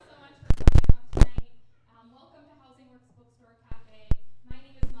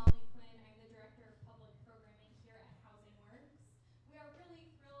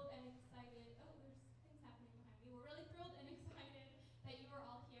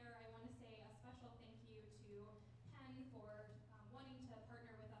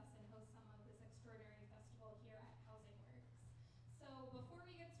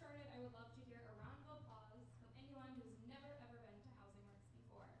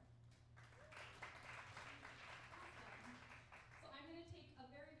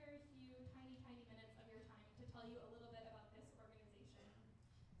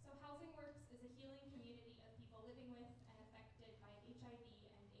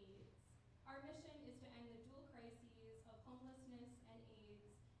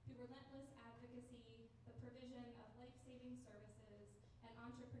relentless advocacy, the provision of life-saving services, and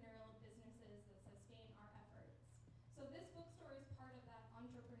entrepreneurial businesses that sustain our efforts. So this bookstore is part of that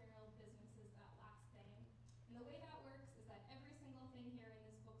entrepreneurial businesses that last thing. And the way that works is that every single thing here in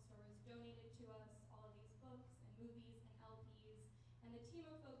this bookstore is donated to us, all of these books and movies and LPs, and the team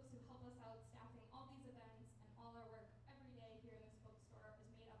of folks who help us out staffing all these events and all our work every day here in this bookstore is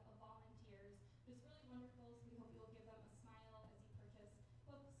made up of volunteers, which is really wonderful, so we hope you'll give them a smile as you purchase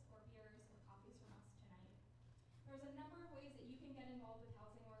books or beers or coffees from us tonight. There's a number of ways that you can get involved with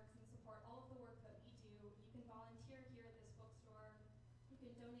Housing Works and support all of the work that we do. You can volunteer here at this bookstore. You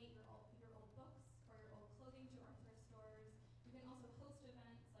can donate your old books or your old clothing to our thrift stores. You can also host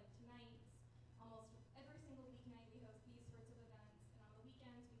events like tonight's. Almost every single weeknight we host these sorts of events, and on the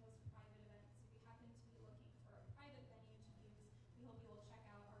weekends we host private events. If you happen to be looking for a private venue to use, we hope you will check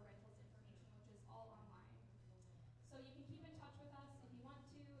out our rentals information, which is all online. So you can keep in touch with us if you want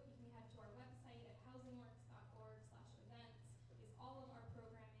to. You can head to our website at housingworks.org/events. It's all of our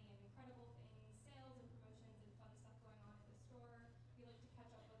programming and incredible things, sales and promotions and fun stuff going on at the store. If you'd like to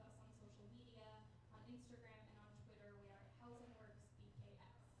catch up with us on social media, on Instagram and on Twitter, we are at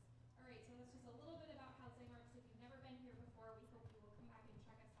HousingWorksBKS. All right, so that's just a little bit about Housing Works. If you've never been here before, we hope you will come back and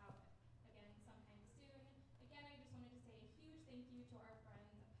check us out again sometime soon. Again, I just wanted to say a huge thank you to our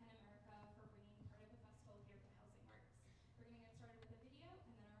friends at Penn America for bringing part of the festival here to Housing Works. We're going to get started with a video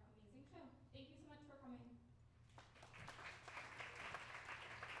and then our amazing show. Thank you so much for coming.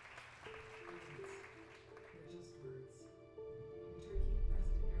 They're just words. In Turkey,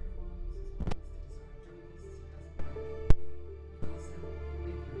 President Erdogan uses words to describe journalists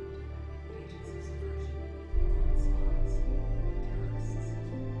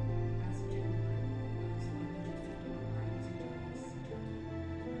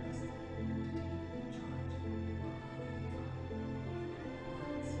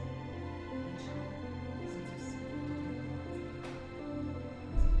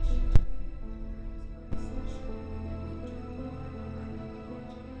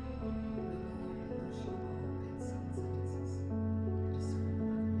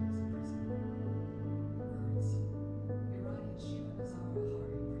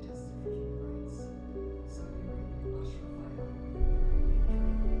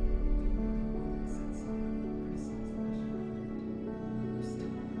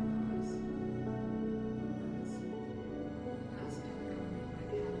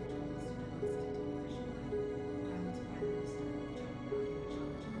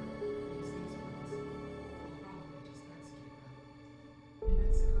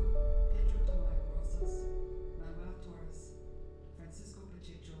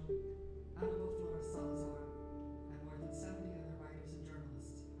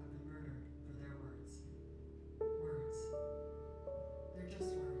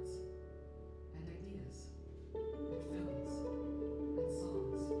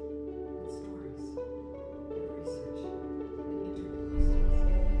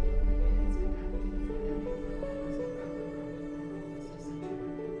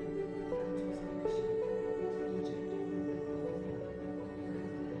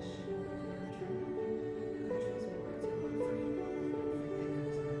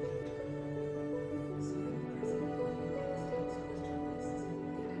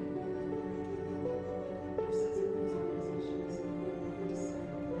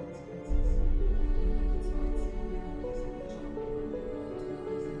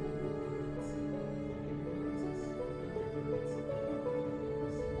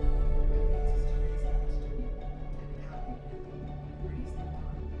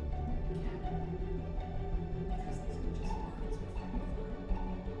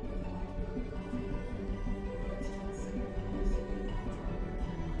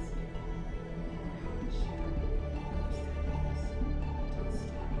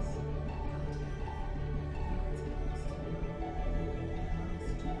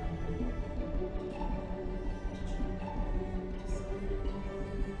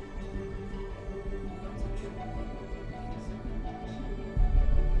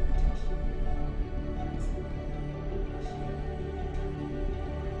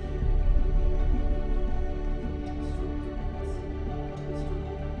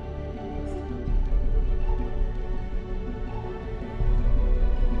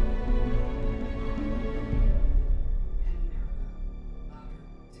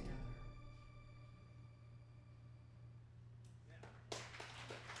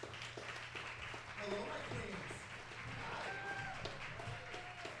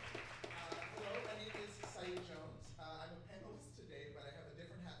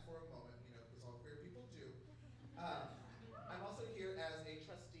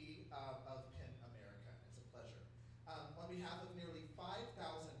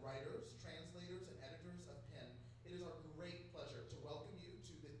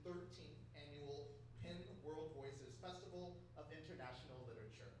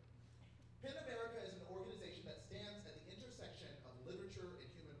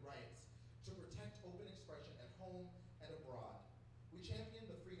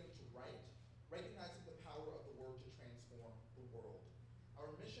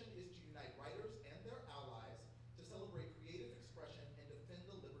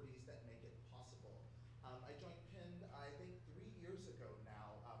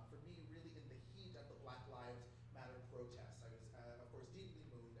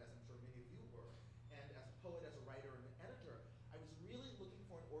poet, as a writer, and an editor, I was really looking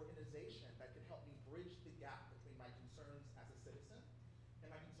for an organization that could help me bridge the gap between my concerns as a citizen and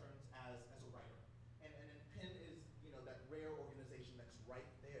my concerns as a writer. And PEN is, that rare organization that's right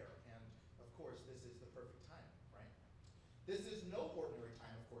there. And of course, this is the perfect time, right? This is no ordinary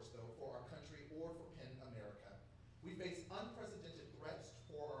time, of course, though, for our country or for PEN America. We face unprecedented threats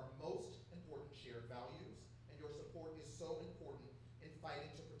for our most important shared values, and your support is so important in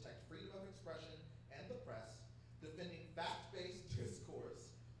fighting to protect freedom of expression and the press, defending fact-based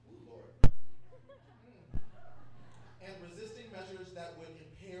discourse, ooh, Lord, and resisting measures that would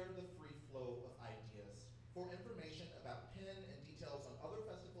impair the free flow of ideas. For information about PEN and details on other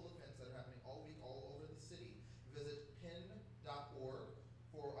festival events that are happening all week all over the city, visit pen.org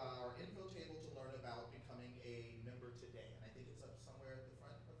for our info table to learn about becoming a member today. And I think it's up somewhere at the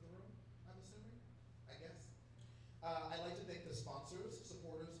front of the room, I'm assuming, I guess. I'd like to thank the sponsors,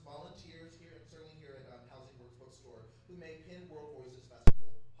 supporters, volunteers here, and certainly here at Housing Works Bookstore, who made PEN World Voices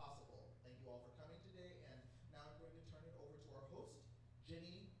Festival possible. Thank you all for coming today, and now I'm going to turn it over to our host,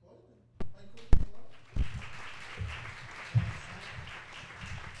 Jenny Boylan. Hi,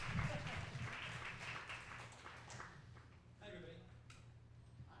 everybody.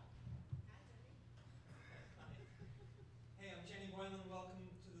 Hi. Hey, I'm Jenny Boylan. Welcome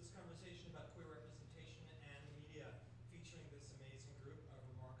to this conversation about queer representation and media, featuring this amazing group of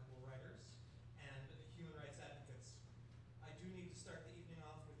remarkable writers and human rights advocates. I do need to start the evening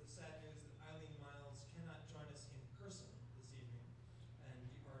off with the sad news that Eileen Myles cannot join us in person this evening, and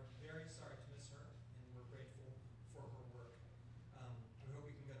we are very sorry to miss her, and we're grateful for her work. We hope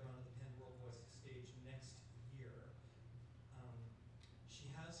we can get her onto the PEN World Voices stage next year. She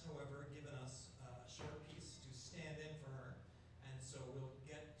has, however, given us a short piece to stand in for her, and so we'll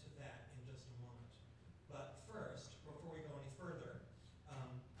get to that in just a moment. But first, before we go any further,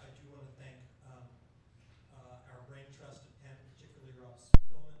 I do want to thank our brain trust at PEN, particularly Rob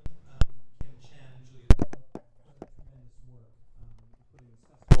Spillman, Kim Chan, Julia Pella, for their tremendous work putting this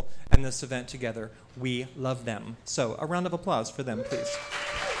festival and this event together. We love them. So a round of applause for them, please.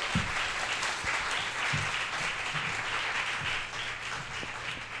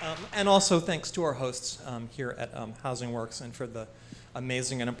 And also thanks to our hosts here at Housing Works and for the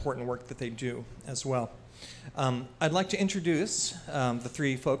amazing and important work that they do as well. I'd like to introduce the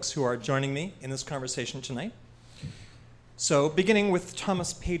three folks who are joining me in this conversation tonight. So beginning with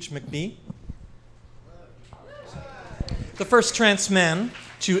Thomas Page McBee, the first trans man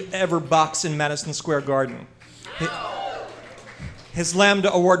to ever box in Madison Square Garden. His Lambda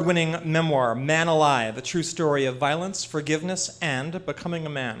Award-winning memoir, Man Alive, A True Story of Violence, Forgiveness, and Becoming a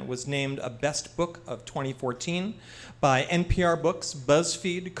Man, was named a Best Book of 2014 by NPR Books,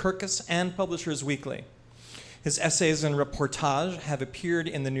 BuzzFeed, Kirkus, and Publishers Weekly. His essays and reportage have appeared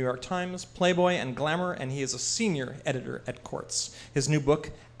in the New York Times, Playboy, and Glamour, and he is a senior editor at Quartz. His new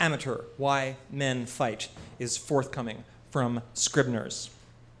book, Amateur, Why Men Fight, is forthcoming from Scribner's.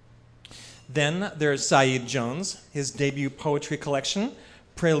 Then there's Saeed Jones. His debut poetry collection,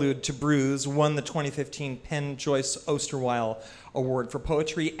 Prelude to Bruise, won the 2015 PEN Joyce Osterweil Award for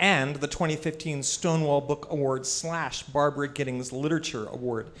Poetry and the 2015 Stonewall Book Award / Barbara Giddings Literature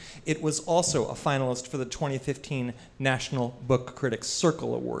Award. It was also a finalist for the 2015 National Book Critics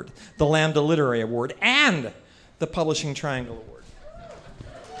Circle Award, the Lambda Literary Award, and the Publishing Triangle Award.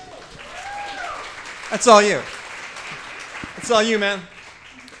 That's all you. That's all you, man.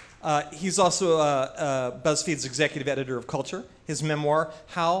 He's also BuzzFeed's executive editor of culture. His memoir,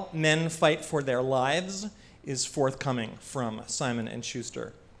 How Men Fight for Their Lives, is forthcoming from Simon &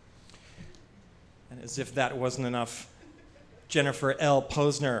 Schuster. And as if that wasn't enough, Jennifer L.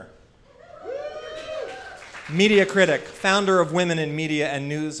 Pozner, media critic, founder of Women in Media and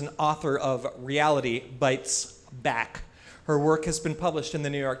News, and author of Reality Bites Back. Her work has been published in the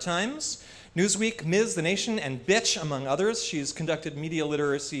New York Times, Newsweek, Ms., The Nation, and Bitch, among others. She's conducted media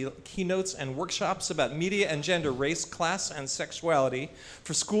literacy keynotes and workshops about media and gender, race, class, and sexuality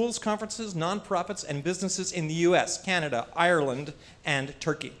for schools, conferences, nonprofits, and businesses in the U.S., Canada, Ireland, and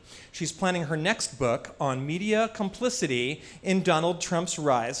Turkey. She's planning her next book on media complicity in Donald Trump's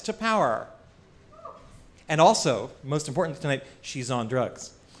rise to power. And also, most important tonight, she's on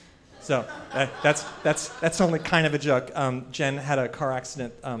drugs. So that's only kind of a joke. Jen had a car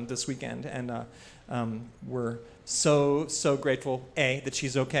accident this weekend, and we're so grateful, A, that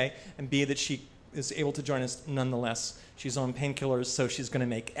she's okay, and B, that she is able to join us nonetheless. She's on painkillers, so she's going to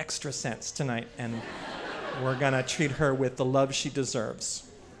make extra sense tonight, and we're going to treat her with the love she deserves.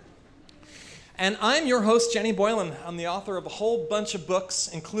 And I'm your host, Jenny Boylan. I'm the author of a whole bunch of books,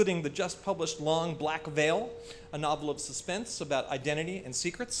 including the just-published Long Black Veil, a novel of suspense about identity and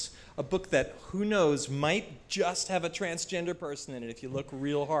secrets, a book that, who knows, might just have a transgender person in it if you look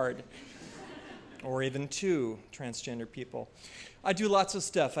real hard, or even two transgender people. I do lots of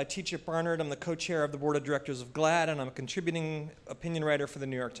stuff. I teach at Barnard. I'm the co-chair of the board of directors of GLAAD, and I'm a contributing opinion writer for the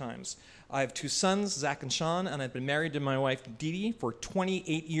New York Times. I have two sons, Zach and Sean, and I've been married to my wife, Dee Dee, for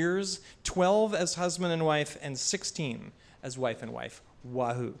 28 years, 12 as husband and wife, and 16 as wife and wife.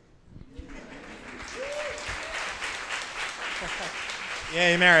 Wahoo.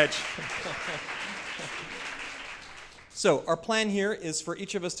 Yay, marriage. So our plan here is for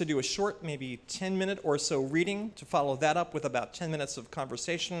each of us to do a short, maybe 10-minute or so reading, to follow that up with about 10 minutes of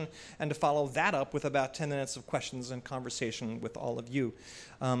conversation, and to follow that up with about 10 minutes of questions and conversation with all of you.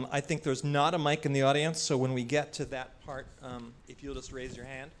 I think there's not a mic in the audience, so when we get to that part, if you'll just raise your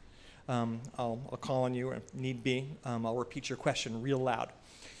hand, I'll call on you if need be. I'll repeat your question real loud.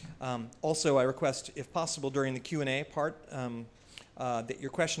 Also, I request, if possible, during the Q&A part, that your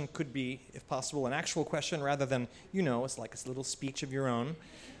question could be, if possible, an actual question rather than, it's like a little speech of your own.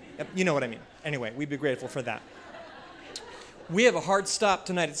 You know what I mean. Anyway, we'd be grateful for that. We have a hard stop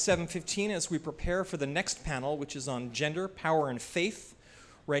tonight at 7:15 as we prepare for the next panel, which is on gender, power, and faith,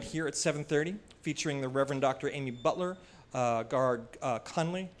 right here at 7:30, featuring the Reverend Dr. Amy Butler, Garrard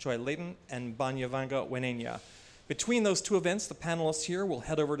Conley, Joy Layton, and Banyavanga Wenenya. Between those two events, the panelists here will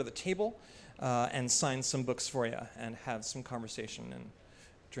head over to the table and sign some books for you and have some conversation and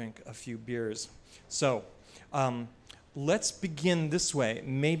drink a few beers. So let's begin this way.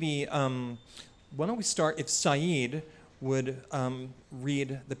 Maybe, why don't we start if Saeed would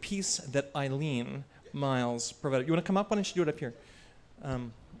read the piece that Eileen Myles provided. You want to come up? Why don't you do it up here?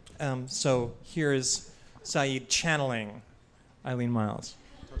 So here is Saeed channeling Eileen Myles.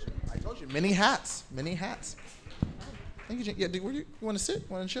 I told you, many hats, many hats. Thank you, Jen. Yeah, you want to sit?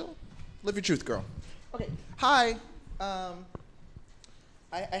 Want to chill? Live your truth, girl. Okay. Hi. I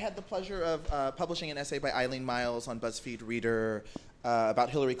had the pleasure of publishing an essay by Eileen Myles on BuzzFeed Reader about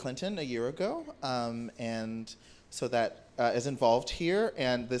Hillary Clinton a year ago, and so that is involved here.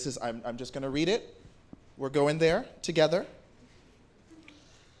 And this is I'm just going to read it. We're going there together.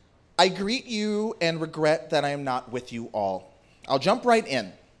 I greet you and regret that I am not with you all. I'll jump right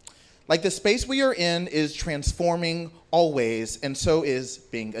in. Like the space we are in is transforming always, and so is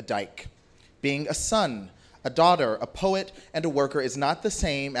being a dyke. Being a son, a daughter, a poet, and a worker is not the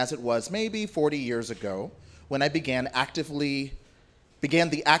same as it was maybe 40 years ago when I began the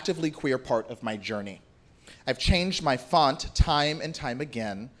actively queer part of my journey. I've changed my font time and time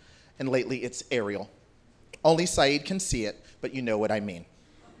again, and lately it's Arial. Only Saeed can see it, but you know what I mean.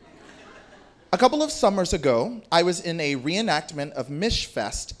 A couple of summers ago, I was in a reenactment of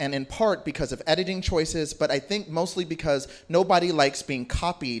Mishfest, and in part because of editing choices, but I think mostly because nobody likes being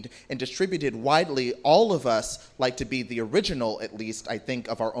copied and distributed widely. All of us like to be the original, at least, I think,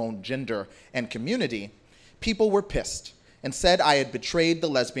 of our own gender and community. People were pissed and said I had betrayed the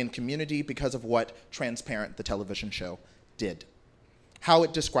lesbian community because of what Transparent, the television show, did. How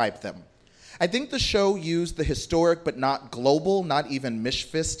it described them. I think the show used the historic but not global, not even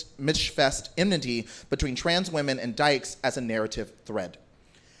Mishfest enmity between trans women and dykes as a narrative thread.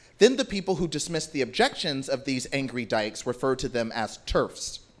 Then the people who dismissed the objections of these angry dykes referred to them as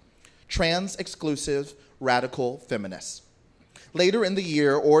TERFs, trans-exclusive radical feminists. Later in the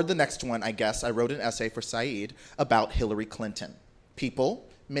year, or the next one, I guess, I wrote an essay for Saeed about Hillary Clinton. People,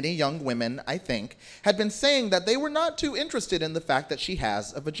 many young women, I think, had been saying that they were not too interested in the fact that she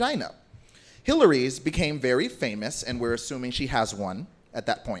has a vagina. Hillary's became very famous, and we're assuming she has one at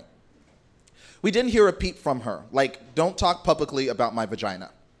that point. We didn't hear a peep from her, like, don't talk publicly about my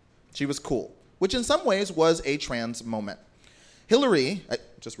vagina. She was cool, which in some ways was a trans moment. Hillary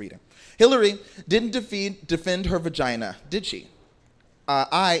didn't defend her vagina, did she?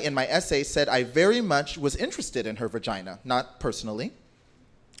 I, in my essay, said I very much was interested in her vagina, not personally,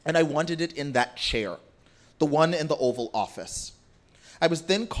 and I wanted it in that chair, the one in the Oval Office. I was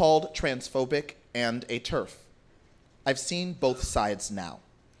then called transphobic and a TERF. I've seen both sides now.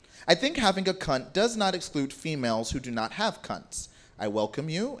 I think having a cunt does not exclude females who do not have cunts. I welcome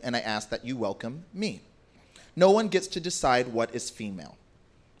you, and I ask that you welcome me. No one gets to decide what is female.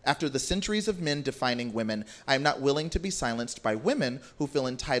 After the centuries of men defining women, I am not willing to be silenced by women who feel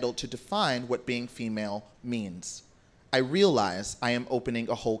entitled to define what being female means. I realize I am opening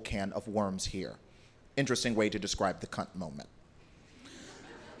a whole can of worms here. Interesting way to describe the cunt moment.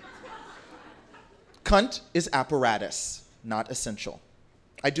 Cunt is apparatus, not essential.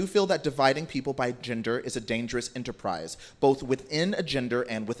 I do feel that dividing people by gender is a dangerous enterprise, both within a gender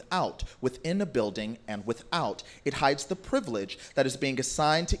and without, within a building and without. It hides the privilege that is being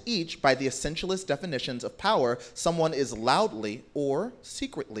assigned to each by the essentialist definitions of power someone is loudly or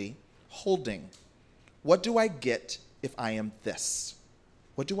secretly holding. What do I get if I am this?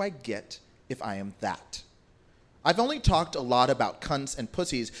 What do I get if I am that? I've only talked a lot about cunts and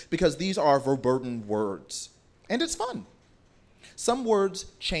pussies because these are verboten words, and it's fun. Some words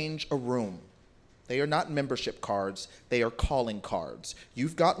change a room. They are not membership cards, they are calling cards.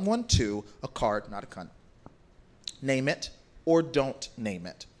 You've got one too, a card, not a cunt. Name it or don't name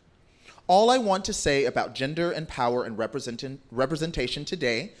it. All I want to say about gender and power and representation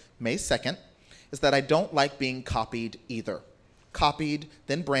today, May 2nd, is that I don't like being copied either. Copied,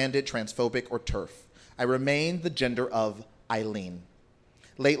 then branded transphobic or TERF. I remain the gender of Eileen.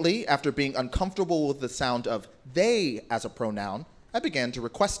 Lately, after being uncomfortable with the sound of they as a pronoun, I began to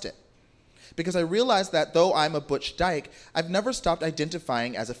request it. Because I realized that though I'm a butch dyke, I've never stopped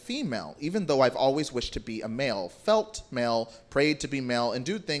identifying as a female, even though I've always wished to be a male, felt male, prayed to be male, and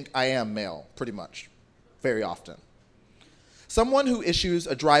do think I am male, pretty much, very often. Someone who issues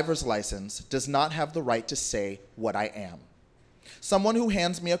a driver's license does not have the right to say what I am. Someone who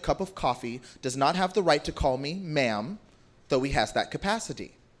hands me a cup of coffee does not have the right to call me ma'am, though he has that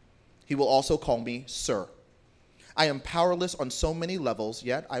capacity. He will also call me sir. I am powerless on so many levels,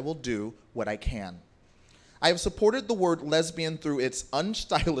 yet I will do what I can. I have supported the word lesbian through its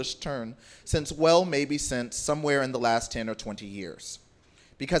unstylish turn since somewhere in the last 10 or 20 years,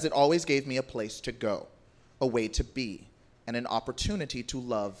 because it always gave me a place to go, a way to be, and an opportunity to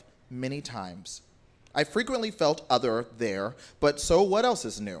love many times. I frequently felt other there, but so what else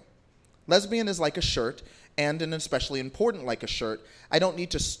is new? Lesbian is like a shirt, and an especially important like a shirt, I don't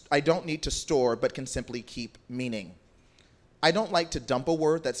need to store, but can simply keep meaning. I don't like to dump a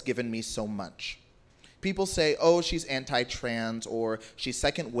word that's given me so much. People say, oh, she's anti-trans, or she's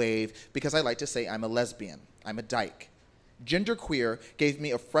second wave, because I like to say I'm a lesbian, I'm a dyke. Genderqueer gave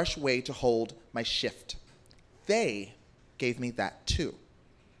me a fresh way to hold my shift. They gave me that too.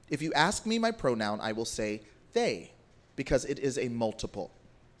 If you ask me my pronoun, I will say they, because it is a multiple.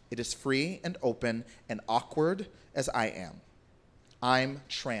 It is free and open and awkward as I am. I'm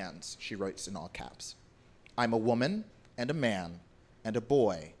trans, she writes in all caps. I'm a woman and a man and a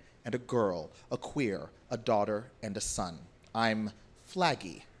boy and a girl, a queer, a daughter and a son. I'm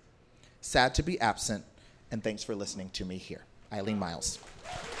flaggy. Sad to be absent, and thanks for listening to me here. Eileen Myles.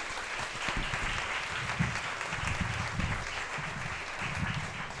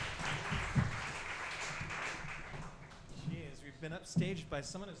 Been upstaged by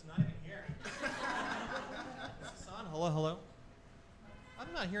someone who's not even here. Is this on? Hello, hello.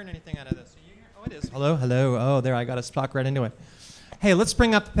 I'm not hearing anything out of this. Are you here? Oh, it is. Hello, hello. Oh, there, I got to talk right into it. Hey, let's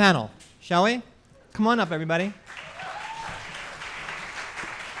bring up the panel, shall we? Come on up, everybody.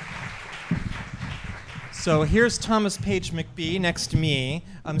 So here's Thomas Page McBee next to me.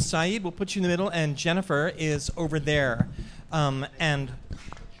 Saeed, we'll put you in the middle, and Jennifer is over there. And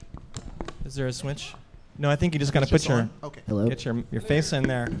is there a switch? No, I think you just got to put your Hello. Get your face in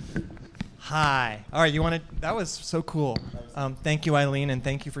there. Hi. All right, you want to? That was so cool. Thank you, Eileen, and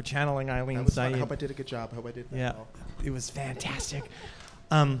thank you for channeling Eileen. I hope I did a good job. I hope I did. Yeah, it was fantastic.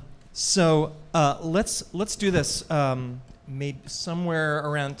 So let's do this. Maybe somewhere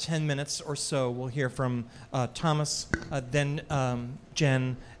around 10 minutes or so, we'll hear from Thomas, then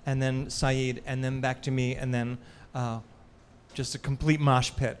Jen, and then Saeed, and then back to me, and then just a complete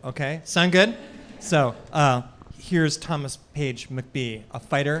mosh pit. Okay, sound good? So here's Thomas Page McBee, a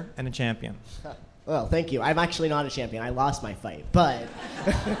fighter and a champion. Well, thank you. I'm actually not a champion. I lost my fight, but...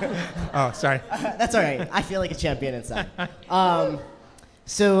 Oh, sorry. That's all right. I feel like a champion inside.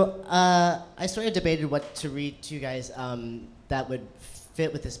 So I sort of debated what to read to you guys that would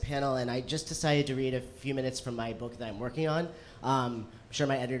fit with this panel, and I just decided to read a few minutes from my book that I'm working on. I'm sure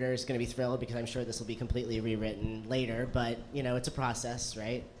my editor is going to be thrilled because I'm sure this will be completely rewritten later, but, you know, it's a process,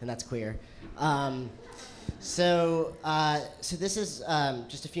 right? And that's queer. So this is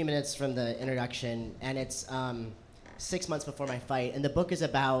just a few minutes from the introduction, and it's 6 months before my fight, and the book is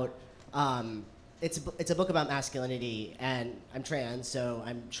about... It's a book about masculinity, and I'm trans, so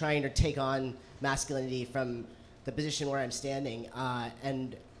I'm trying to take on masculinity from the position where I'm standing,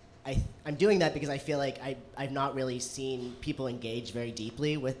 and I'm doing that because I feel like I've not really seen people engage very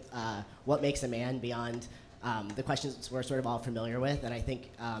deeply with what makes a man beyond the questions we're sort of all familiar with, and I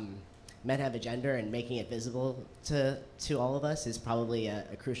think men have a gender, and making it visible to all of us is probably a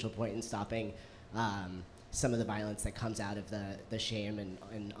crucial point in stopping some of the violence that comes out of the shame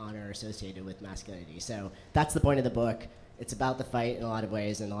and honor associated with masculinity. So that's the point of the book. It's about the fight in a lot of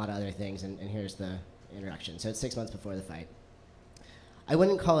ways and a lot of other things, and here's the introduction. So it's 6 months before the fight. I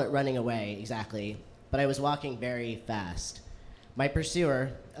wouldn't call it running away exactly, but I was walking very fast. My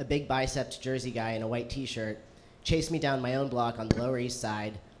pursuer, a big biceps Jersey guy in a white t-shirt, chased me down my own block on the Lower East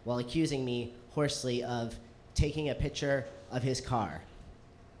Side while accusing me hoarsely of taking a picture of his car.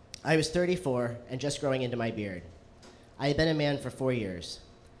 I was 34 and just growing into my beard. I had been a man for 4 years.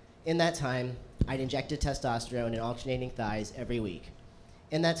 In that time, I'd injected testosterone in alternating thighs every week.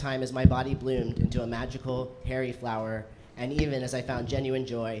 In that time, as my body bloomed into a magical, hairy flower, and even as I found genuine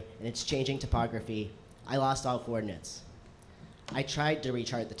joy in its changing topography, I lost all coordinates. I tried to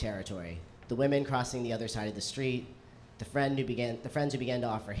rechart the territory. The women crossing the other side of the street, the friends who began to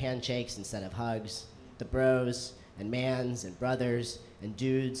offer handshakes instead of hugs, the bros and mans and brothers and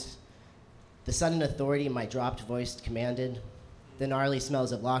dudes, the sudden authority my dropped voice commanded, the gnarly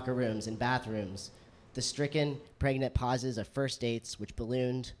smells of locker rooms and bathrooms, the stricken, pregnant pauses of first dates which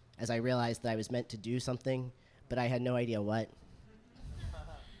ballooned as I realized that I was meant to do something, but I had no idea what.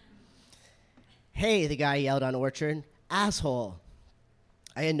 "Hey," the guy yelled on Orchard, "asshole."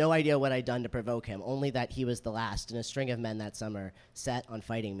 I had no idea what I'd done to provoke him, only that he was the last in a string of men that summer set on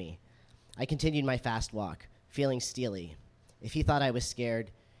fighting me. I continued my fast walk, feeling steely. If he thought I was scared,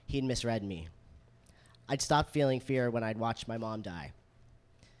 he'd misread me. I'd stopped feeling fear when I'd watched my mom die.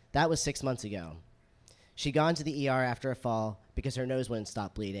 That was 6 months ago. She'd gone to the ER after a fall because her nose wouldn't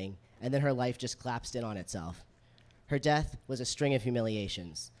stop bleeding, and then her life just collapsed in on itself. Her death was a string of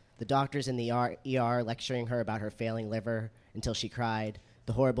humiliations. The doctors in the ER lecturing her about her failing liver until she cried,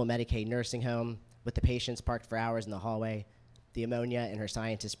 the horrible Medicaid nursing home with the patients parked for hours in the hallway, the ammonia in her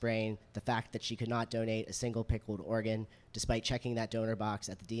scientist's brain, the fact that she could not donate a single pickled organ despite checking that donor box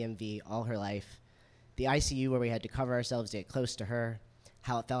at the DMV all her life, the ICU where we had to cover ourselves to get close to her,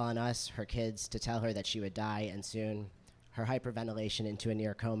 how it fell on us, her kids, to tell her that she would die and soon, her hyperventilation into a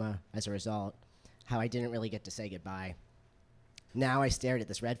near coma as a result, how I didn't really get to say goodbye. Now I stared at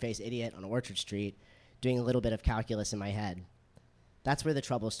this red-faced idiot on Orchard Street, doing a little bit of calculus in my head. That's where the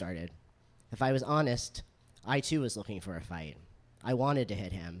trouble started. If I was honest, I too was looking for a fight. I wanted to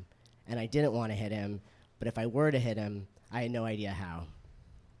hit him, and I didn't want to hit him, but if I were to hit him, I had no idea how.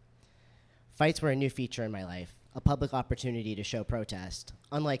 Fights were a new feature in my life, a public opportunity to show protest,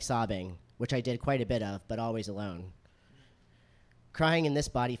 unlike sobbing, which I did quite a bit of, but always alone. Crying in this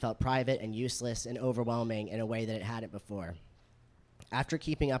body felt private and useless and overwhelming in a way that it hadn't before. After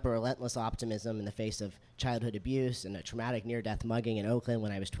keeping up a relentless optimism in the face of childhood abuse and a traumatic near-death mugging in Oakland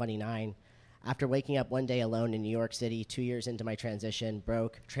when I was 29, after waking up one day alone in New York City 2 years into my transition,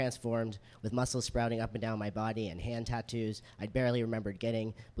 broke, transformed, with muscles sprouting up and down my body and hand tattoos I'd barely remembered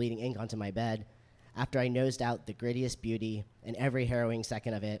getting, bleeding ink onto my bed, after I nosed out the grittiest beauty and every harrowing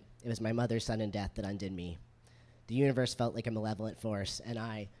second of it, it was my mother's sudden death that undid me. The universe felt like a malevolent force, and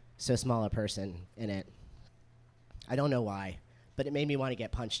I, so small a person, in it. I don't know why, but it made me want to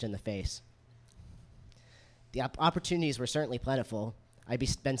get punched in the face. The opportunities were certainly plentiful. I'd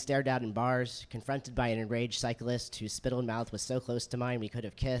been stared at in bars, confronted by an enraged cyclist whose spittled mouth was so close to mine we could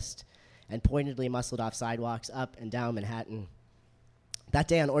have kissed, and pointedly muscled off sidewalks up and down Manhattan. That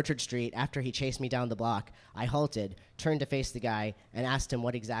day on Orchard Street, after he chased me down the block, I halted, turned to face the guy, and asked him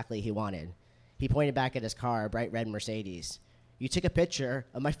what exactly he wanted. He pointed back at his car, a bright red Mercedes. "You took a picture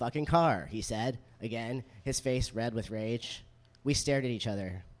of my fucking car," he said, again, his face red with rage. We stared at each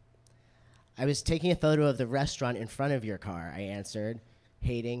other. "I was taking a photo of the restaurant in front of your car," I answered,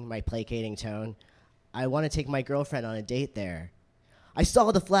 hating my placating tone. "I want to take my girlfriend on a date there." "I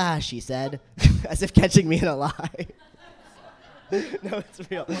saw the flash," he said, as if catching me in a lie. No,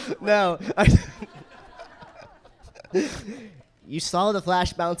 it's real. No. "You saw the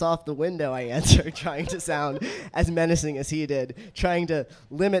flash bounce off the window," I answered, trying to sound as menacing as he did, trying to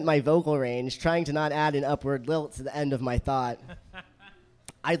limit my vocal range, trying to not add an upward lilt to the end of my thought.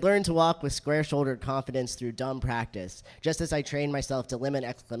 I'd learned to walk with square-shouldered confidence through dumb practice, just as I trained myself to limit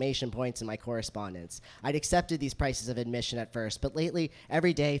exclamation points in my correspondence. I'd accepted these prices of admission at first, but lately,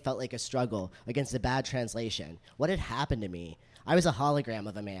 every day felt like a struggle against a bad translation. What had happened to me? I was a hologram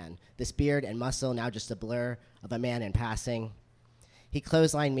of a man, this beard and muscle now just a blur of a man in passing. He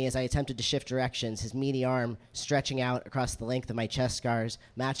clotheslined me as I attempted to shift directions, his meaty arm stretching out across the length of my chest scars,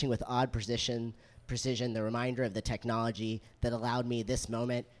 matching with odd precision the reminder of the technology that allowed me this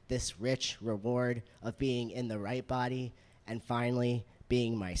moment, this rich reward of being in the right body, and finally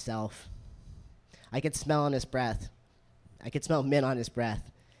being myself. I could smell on his breath. I could smell mint on his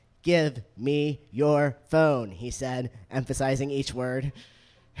breath. "Give me your phone," he said, emphasizing each word.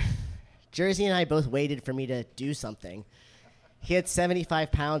 Jersey and I both waited for me to do something. He had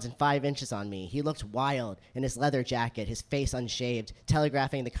 75 pounds and 5 inches on me. He looked wild in his leather jacket, his face unshaved,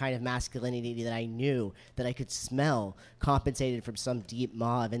 telegraphing the kind of masculinity that I knew, that I could smell, compensated from some deep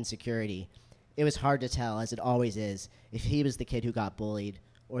maw of insecurity. It was hard to tell, as it always is, if he was the kid who got bullied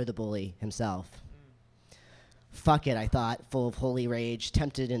or the bully himself. Fuck it, I thought, full of holy rage,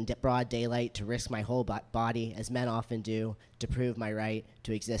 tempted in broad daylight to risk my whole body, as men often do, to prove my right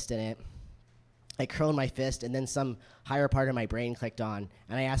to exist in it. I curled my fist, and then some higher part of my brain clicked on,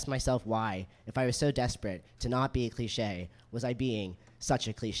 and I asked myself why, if I was so desperate to not be a cliche, was I being such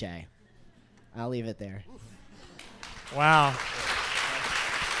a cliche? I'll leave it there. Wow.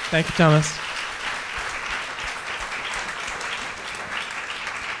 Thank you, Thomas.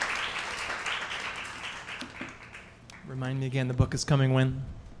 Remind me again, the book is coming when?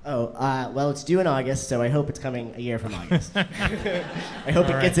 Well, it's due in August, so I hope it's coming a year from August. I hope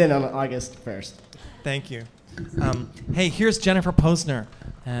it gets in on August 1st. Thank you. Hey, here's Jennifer Pozner,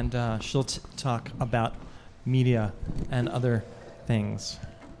 and she'll talk about media and other things.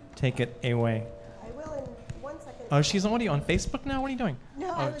 Take it away. I will in 1 second. Oh, she's on, what are you, on Facebook now? What are you doing?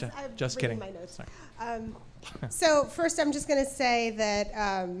 No, I'm just kidding. reading my notes. Sorry. So first, I'm just going to say that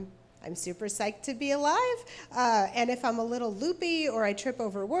I'm super psyched to be alive, and if I'm a little loopy or I trip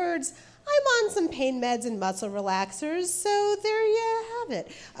over words, I'm on some pain meds and muscle relaxers, so there you have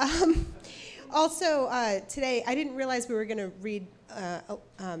it. Also, today, I didn't realize we were going to read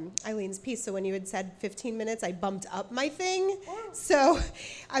Eileen's piece, so when you had said 15 minutes, I bumped up my thing. So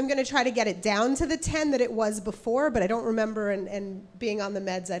I'm going to try to get it down to the 10 that it was before, but I don't remember, and being on the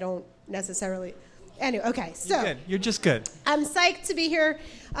meds, I don't necessarily... Anyway, okay, so... You're good. You're just good. I'm psyched to be here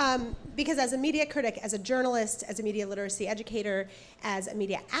because as a media critic, as a journalist, as a media literacy educator, as a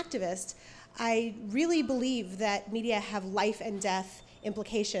media activist, I really believe that media have life and death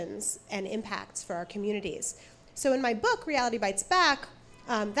implications and impacts for our communities. So in my book, Reality Bites Back,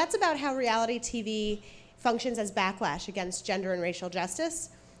 that's about how reality TV functions as backlash against gender and racial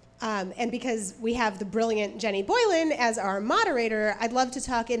justice. And because we have the brilliant Jenny Boylan as our moderator, I'd love to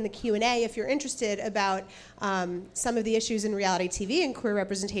talk in the Q&A, if you're interested, about some of the issues in reality TV and queer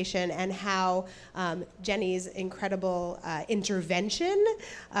representation, and how Jenny's incredible intervention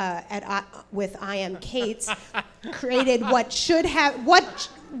with I Am Kate created what should have,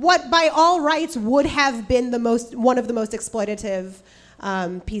 what by all rights would have been one of the most exploitative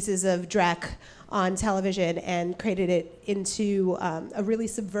pieces of Drek on television, and created it into a really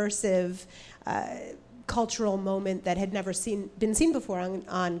subversive cultural moment that had never been seen before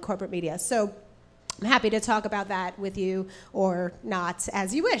on corporate media. So I'm happy to talk about that with you, or not,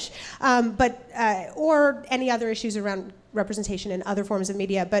 as you wish, or any other issues around representation in other forms of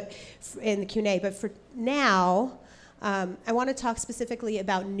media, but in the Q&A. But for now, I want to talk specifically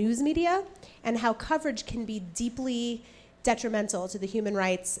about news media and how coverage can be deeply detrimental to the human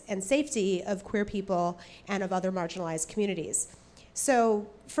rights and safety of queer people and of other marginalized communities. So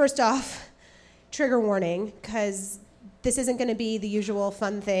first off, trigger warning, because this isn't going to be the usual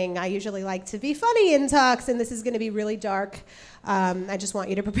fun thing. I usually like to be funny in talks, and this is going to be really dark. I just want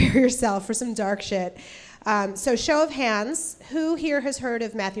you to prepare yourself for some dark shit. So show of hands, who here has heard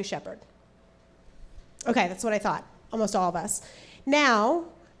of Matthew Shepard? Okay, that's what I thought. Almost all of us. Now,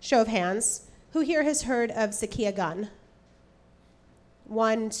 show of hands, who here has heard of Sakia Gunn?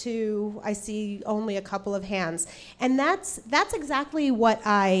 1, 2, I see only a couple of hands. And that's exactly what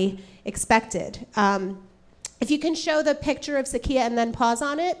I expected. If you can show the picture of Sakia and then pause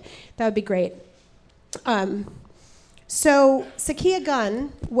on it, that would be great. So Sakia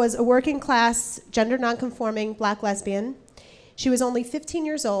Gunn was a working class, gender nonconforming black lesbian. She was only 15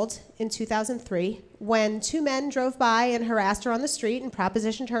 years old in 2003 when 2 men drove by and harassed her on the street and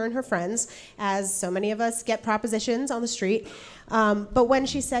propositioned her and her friends, as so many of us get propositions on the street. But when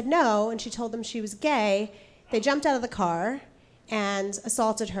she said no and she told them she was gay, they jumped out of the car and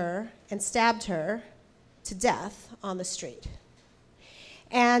assaulted her and stabbed her to death on the street.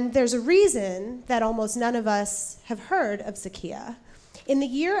 And there's a reason that almost none of us have heard of Sakia. In the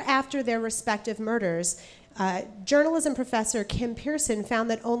year after their respective murders, journalism professor Kim Pearson found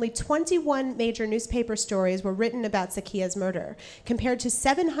that only 21 major newspaper stories were written about Sakia's murder, compared to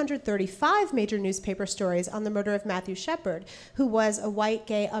 735 major newspaper stories on the murder of Matthew Shepard, who was a white,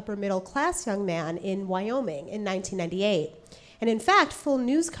 gay, upper-middle-class young man in Wyoming in 1998. And in fact, full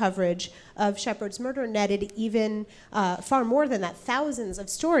news coverage of Shepard's murder netted even far more than that, thousands of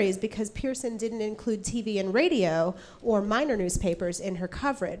stories, because Pearson didn't include TV and radio or minor newspapers in her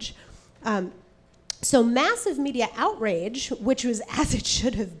coverage. So massive media outrage, which was as it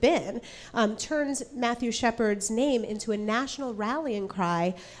should have been, turns Matthew Shepard's name into a national rallying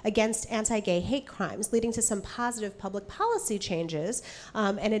cry against anti-gay hate crimes, leading to some positive public policy changes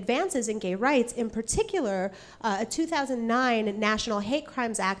and advances in gay rights, in particular, a 2009 National Hate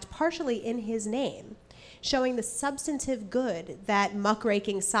Crimes Act partially in his name, showing the substantive good that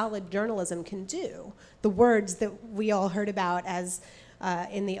muckraking solid journalism can do, the words that we all heard about as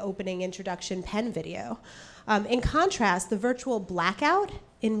in the opening introduction Penn video. In contrast, the virtual blackout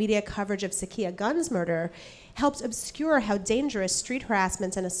in media coverage of Sakia Gunn's murder helped obscure how dangerous street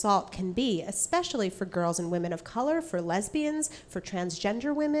harassment and assault can be, especially for girls and women of color, for lesbians, for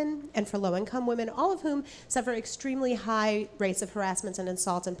transgender women, and for low-income women, all of whom suffer extremely high rates of harassment and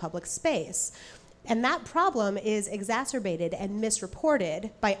assault in public space. And that problem is exacerbated and misreported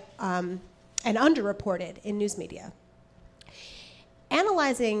by, and underreported in news media.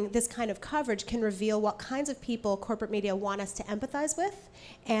 Analyzing this kind of coverage can reveal what kinds of people corporate media want us to empathize with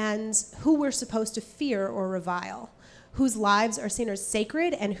and who we're supposed to fear or revile, whose lives are seen as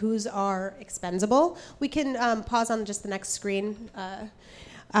sacred and whose are expendable. We can pause on just the next screen.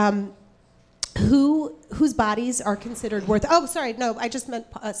 Whose bodies are considered worth, oh, sorry, no, I just meant,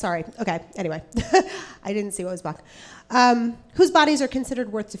 sorry, okay, anyway, I didn't see what was back. Whose bodies are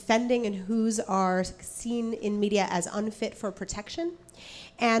considered worth defending and whose are seen in media as unfit for protection,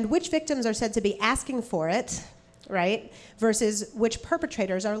 and which victims are said to be asking for it, right, versus which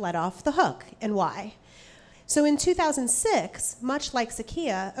perpetrators are let off the hook, and why. So in 2006, much like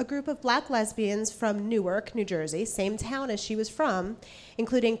Sakia, a group of black lesbians from Newark, New Jersey, same town as she was from,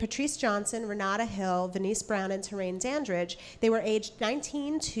 including Patrice Johnson, Renata Hill, Venice Brown, and Terrain Dandridge, they were aged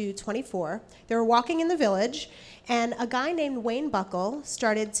 19 to 24. They were walking in the village, and a guy named Wayne Buckle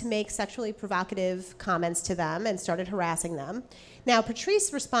started to make sexually provocative comments to them and started harassing them. Now,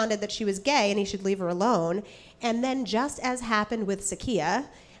 Patrice responded that she was gay and he should leave her alone, and then just as happened with Sakia,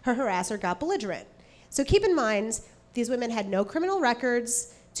 her harasser got belligerent. So keep in mind, these women had no criminal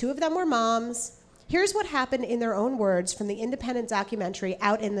records, 2 of them were moms. Here's what happened in their own words from the independent documentary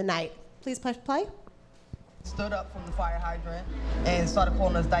Out in the Night. Please play. Stood up from the fire hydrant and started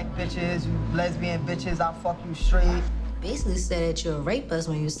calling us dyke bitches, you lesbian bitches, I'll fuck you straight. Basically said that you're a rapist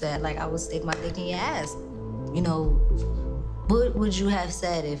when you said, like, I would stick my dick in your ass. You know, what would you have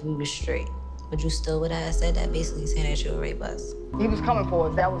said if we were straight? Would you still would have said that, basically saying that you're a rapist? He was coming for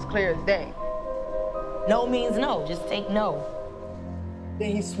us, that was clear as day. No means no, just take no.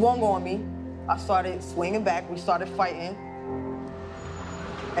 Then he swung on me. I started swinging back, we started fighting.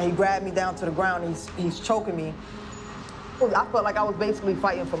 And he grabbed me down to the ground, he's choking me. I felt like I was basically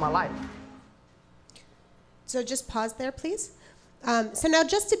fighting for my life. So just pause there, please. So now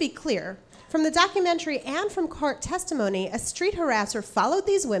just to be clear, from the documentary and from court testimony, a street harasser followed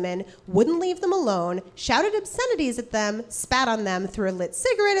these women, wouldn't leave them alone, shouted obscenities at them, spat on them, threw a lit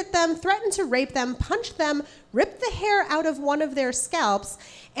cigarette at them, threatened to rape them, punched them, ripped the hair out of one of their scalps,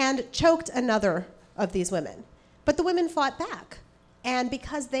 and choked another of these women. But the women fought back. And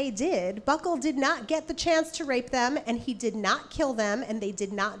because they did, Buckle did not get the chance to rape them, and he did not kill them, and they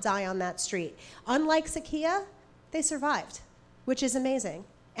did not die on that street. Unlike Sakia, they survived, which is amazing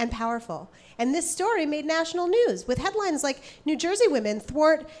and powerful. And this story made national news with headlines like New Jersey women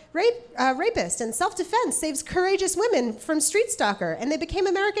thwart rapist and self-defense saves courageous women from street stalker, and they became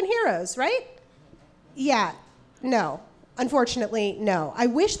American heroes, right? Yeah, no. Unfortunately, no. I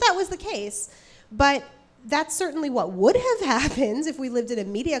wish that was the case, but that's certainly what would have happened if we lived in a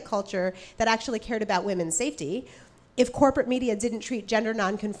media culture that actually cared about women's safety. If corporate media didn't treat gender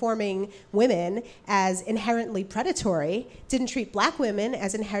nonconforming women as inherently predatory, didn't treat black women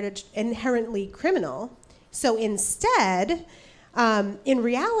as inherently criminal. So instead, in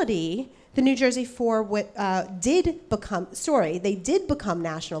reality, the New Jersey Four did become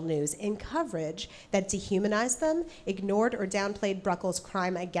national news in coverage that dehumanized them, ignored or downplayed Buckle's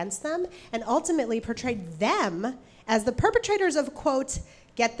crime against them, and ultimately portrayed them as the perpetrators of, quote,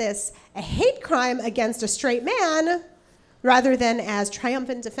 get this, a hate crime against a straight man, rather than as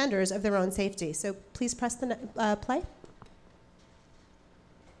triumphant defenders of their own safety. So please press the play.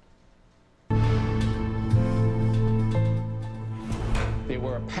 They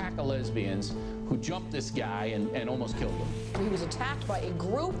were a pack of lesbians who jumped this guy and almost killed him. He was attacked by a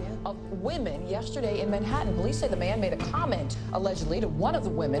group of women yesterday in Manhattan. Police say the man made a comment, allegedly, to one of the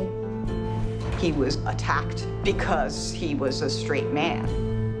women. He was attacked because he was a straight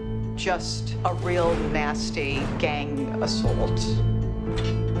man. Just a real nasty gang assault.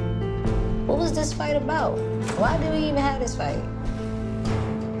 What was this fight about? Why did we even have this fight?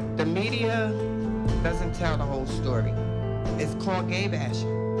 The media doesn't tell the whole story. It's called gay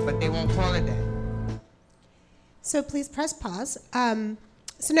bashing, but they won't call it that. So please press pause.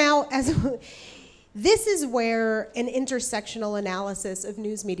 So now, this is where an intersectional analysis of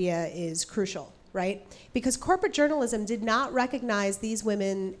news media is crucial, right? Because corporate journalism did not recognize these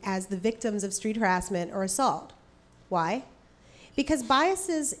women as the victims of street harassment or assault. Why? Because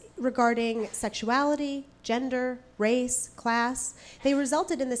biases regarding sexuality, gender, race, class, they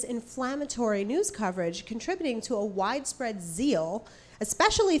resulted in this inflammatory news coverage, contributing to a widespread zeal,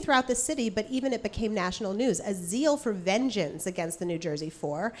 especially throughout the city, but even it became national news, a zeal for vengeance against the New Jersey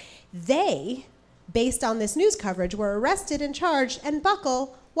Four. They, based on this news coverage, were arrested and charged, and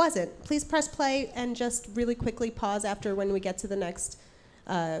Buckle wasn't. Please press play and just really quickly pause after when we get to the next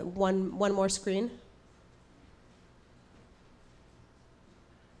one more screen.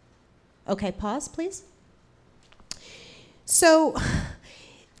 Okay, pause, please. So,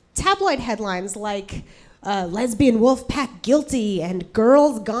 tabloid headlines like lesbian wolf pack guilty and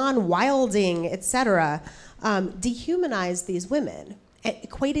girls gone wilding, etc., dehumanize these women,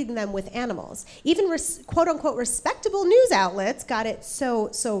 equating them with animals. Even quote-unquote respectable news outlets got it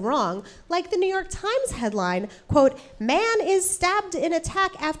so wrong, like the New York Times headline, quote, "Man is stabbed in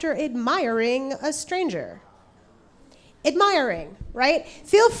attack after admiring a stranger." Admiring, right?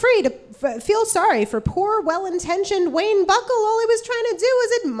 Feel free to feel sorry for poor, well-intentioned Wayne Buckle. All he was trying to do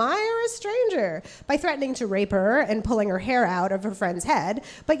was admire a stranger by threatening to rape her and pulling her hair out of her friend's head.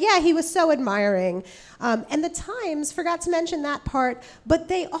 But yeah, he was so admiring. And the Times forgot to mention that part, but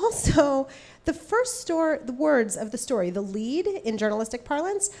they also, the words of the story, the lead in journalistic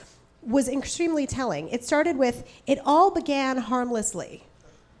parlance, was extremely telling. It started with, "It all began harmlessly."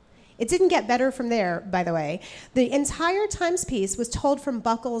 It didn't get better from there, by the way. The entire Times piece was told from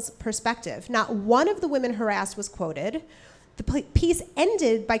Buckle's perspective. Not one of the women harassed was quoted. The piece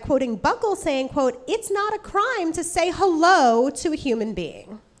ended by quoting Buckle saying, quote, "It's not a crime to say hello to a human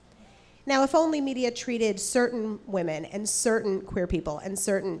being." Now, if only media treated certain women and certain queer people and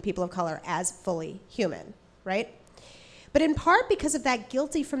certain people of color as fully human, right? But in part because of that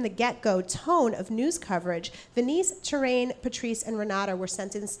guilty from the get-go tone of news coverage, Venice, Terrain, Patrice, and Renata were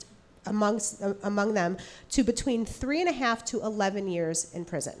sentenced among them to between 3.5 to 11 years in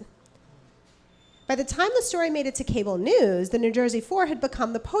prison. By the time the story made it to cable news, the New Jersey Four had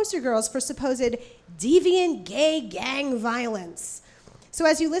become the poster girls for supposed deviant gay gang violence. So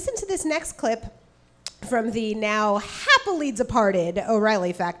as you listen to this next clip from the now happily departed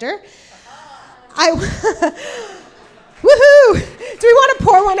O'Reilly Factor, woohoo! Do we want to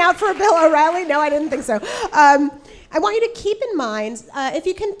pour one out for Bill O'Reilly? No, I didn't think so. I want you to keep in mind, if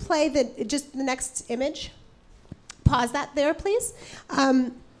you can play the next image, pause that there, please.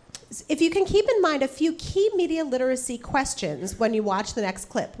 If you can keep in mind a few key media literacy questions when you watch the next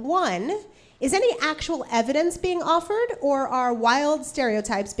clip. One, is any actual evidence being offered, or are wild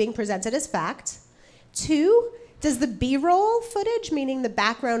stereotypes being presented as fact? Two, does the B-roll footage, meaning the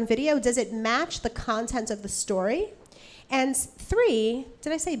background video, does it match the content of the story? And three,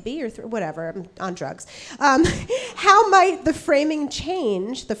 did I say B or three? Whatever, I'm on drugs. How might the framing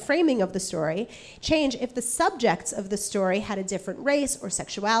of the story, change if the subjects of the story had a different race or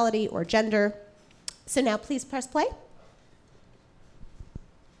sexuality or gender? So now please press play.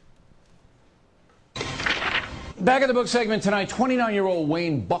 Back at the book segment tonight, 29-year-old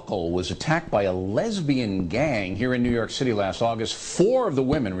Wayne Buckle was attacked by a lesbian gang here in New York City last August. 4 of the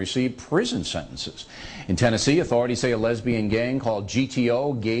women received prison sentences. In Tennessee, authorities say a lesbian gang called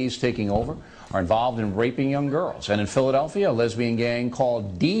GTO, Gays Taking Over, are involved in raping young girls. And in Philadelphia, a lesbian gang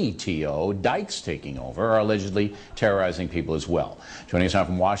called DTO, Dykes Taking Over, are allegedly terrorizing people as well. Joining us now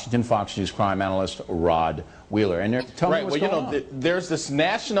from Washington, Fox News crime analyst Rod Wheeler. And tell me what's going on. There's this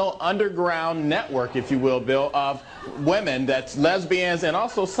national underground network, if you will, Bill, of women, that's lesbians, and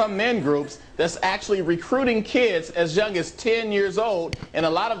also some men groups that's actually recruiting kids as young as 10 years old in a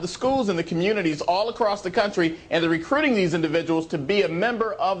lot of the schools and the communities all across the country, and they're recruiting these individuals to be a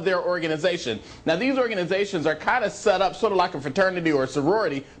member of their organization. Now, these organizations are kind of set up sort of like a fraternity or a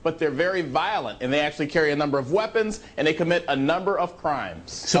sorority, but they're very violent, and they actually carry a number of weapons, and they commit a number of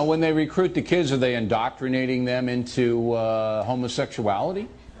crimes. So when they recruit the kids, are they indoctrinating them into homosexuality?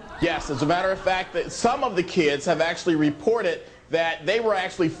 Yes, as a matter of fact, that some of the kids have actually reported that they were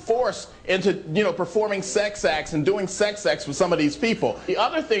actually forced into, performing sex acts and doing sex acts with some of these people. The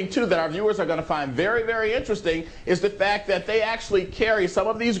other thing, too, that our viewers are going to find very, very interesting is the fact that they actually some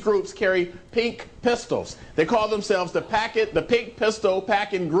of these groups carry pink pistols. They call themselves the Pink Pistol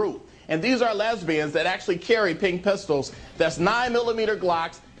Packing Group. And these are lesbians that actually carry pink pistols. That's 9mm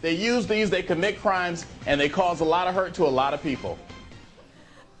Glocks. They use these, they commit crimes, and they cause a lot of hurt to a lot of people.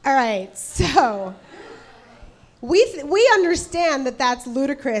 All right, so we understand that that's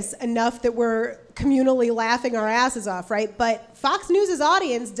ludicrous enough that we're communally laughing our asses off, right? But Fox News'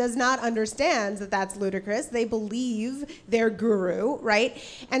 audience does not understand that that's ludicrous. They believe their guru, right?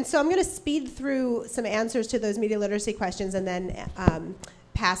 And so I'm going to speed through some answers to those media literacy questions and then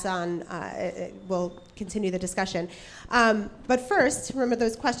pass on, we'll continue the discussion. But first, remember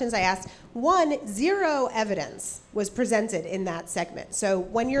those questions I asked. 1, 0 evidence was presented in that segment. So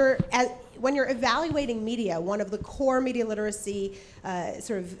when you're evaluating media, one of the core media literacy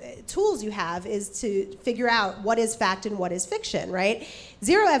tools you have is to figure out what is fact and what is fiction, right?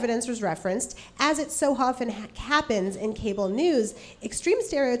 0 evidence was referenced. As it so often happens in cable news, extreme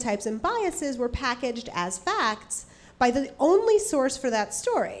stereotypes and biases were packaged as facts by the only source for that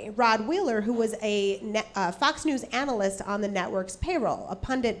story, Rod Wheeler, who was a Fox News analyst on the network's payroll, a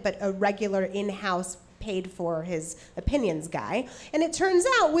pundit but a regular in-house paid for his opinions guy. And it turns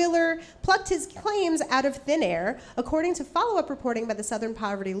out Wheeler plucked his claims out of thin air. According to follow-up reporting by the Southern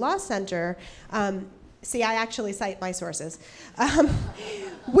Poverty Law Center, see, I actually cite my sources.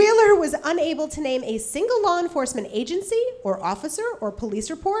 Wheeler was unable to name a single law enforcement agency or officer or police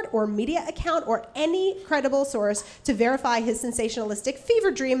report or media account or any credible source to verify his sensationalistic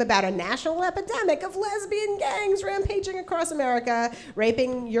fever dream about a national epidemic of lesbian gangs rampaging across America,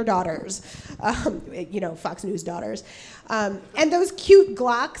 raping your daughters, Fox News daughters. And those cute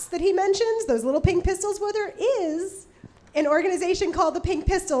Glocks that he mentions, those little pink pistols, well, there is an organization called the Pink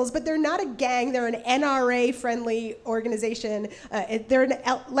Pistols, but they're not a gang. They're an NRA-friendly organization. They're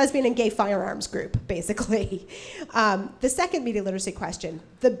a lesbian and gay firearms group, basically. The second media literacy question,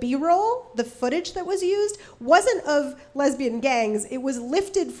 the B-roll, the footage that was used, wasn't of lesbian gangs. It was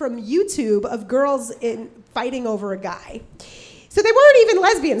lifted from YouTube of girls fighting over a guy. So they weren't even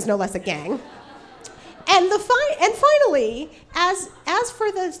lesbians, no less a gang. And finally, as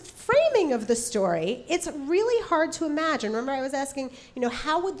for the framing of the story, it's really hard to imagine. Remember, I was asking,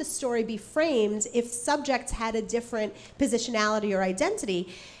 how would the story be framed if subjects had a different positionality or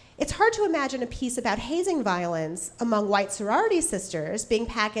identity? It's hard to imagine a piece about hazing violence among white sorority sisters being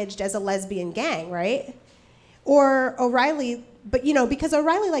packaged as a lesbian gang, right? Or O'Reilly, but because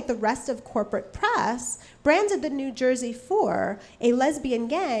O'Reilly, like the rest of corporate press, branded the New Jersey Four a lesbian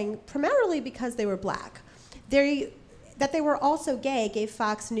gang primarily because they were black. That they were also gay gave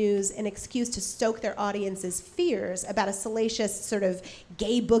Fox News an excuse to stoke their audience's fears about a salacious sort of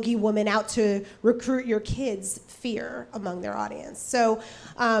gay boogie woman out to recruit your kids fear among their audience. So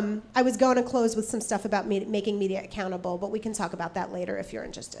I was going to close with some stuff about making media accountable, but we can talk about that later if you're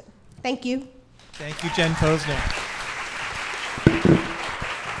interested. Thank you. Thank you, Jen Pozner.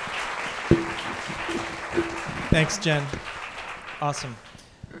 Thanks, Jen. Awesome.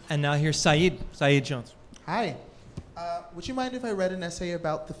 And now here's Saeed Jones. Hi. Would you mind if I read an essay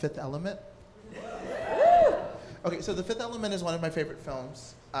about The Fifth Element? Okay, so The Fifth Element is one of my favorite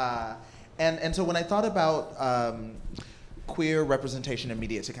films. And so when I thought about queer representation in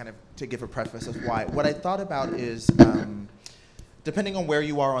media, to give a preface of why, what I thought about is depending on where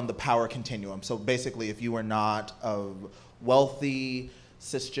you are on the power continuum. So basically, if you are not a wealthy,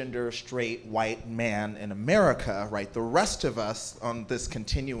 cisgender, straight, white man in America, right, the rest of us on this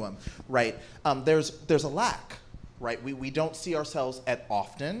continuum, right, there's a lack, right? We don't see ourselves at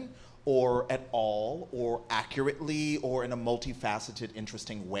often, or at all, or accurately, or in a multifaceted,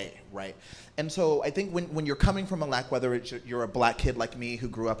 interesting way, right? And so I think when you're coming from a lack, whether you're a black kid like me who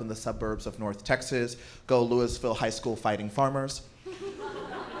grew up in the suburbs of North Texas, go Louisville High School fighting farmers,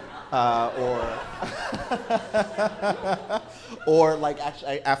 or like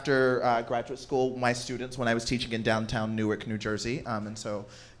actually after graduate school, my students, when I was teaching in downtown Newark, New Jersey, and so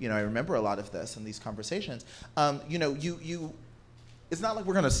I remember a lot of this and these conversations. It's not like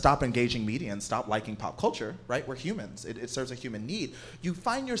we're going to stop engaging media and stop liking pop culture, right? We're humans. It serves a human need. You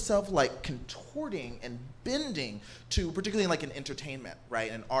find yourself like contorting and bending to, particularly like in entertainment,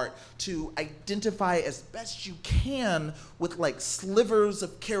 right, and art, to identify as best you can with like slivers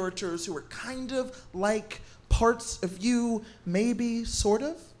of characters who are kind of like parts of you, maybe, sort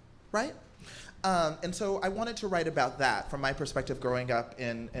of, right? And so I wanted to write about that from my perspective growing up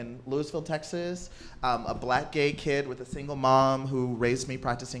in Louisville, Texas, a black gay kid with a single mom who raised me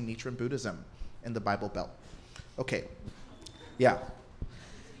practicing Nichiren Buddhism in the Bible Belt. Okay, yeah.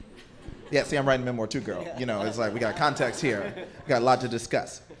 Yeah, see, I'm writing a memoir too, girl. It's like we got context here. We got a lot to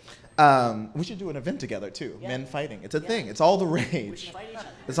discuss. We should do an event together too, men fighting. It's a thing, it's all the rage. We should fight each other.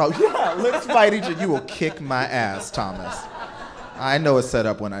 It's all, let's fight each other. You will kick my ass, Thomas. I know it's set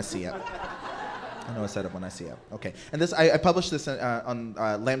up when I see it. Okay, and this I published this on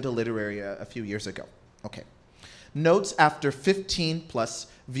Lambda Literary a few years ago. Okay, notes after 15 plus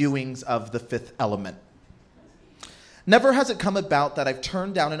viewings of The Fifth Element. Never has it come about that I've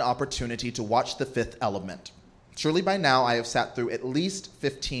turned down an opportunity to watch The Fifth Element. Surely by now I have sat through at least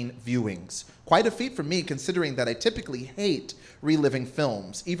 15 viewings. Quite a feat for me, considering that I typically hate reliving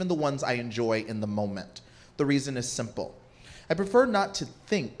films, even the ones I enjoy in the moment. The reason is simple. I prefer not to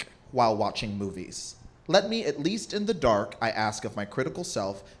think while watching movies. Let me, at least in the dark, I ask of my critical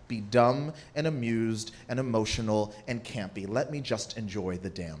self, be dumb and amused and emotional and campy. Let me just enjoy the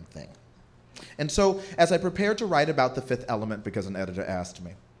damn thing. And so, as I prepare to write about The Fifth Element, because an editor asked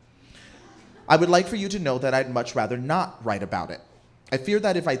me, I would like for you to know that I'd much rather not write about it. I fear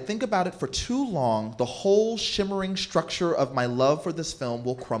that if I think about it for too long, the whole shimmering structure of my love for this film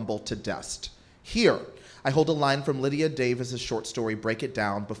will crumble to dust. Here, I hold a line from Lydia Davis's short story, Break It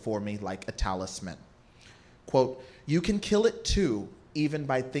Down, before me like a talisman. Quote, you can kill it too, even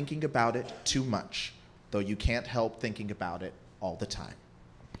by thinking about it too much, though you can't help thinking about it all the time.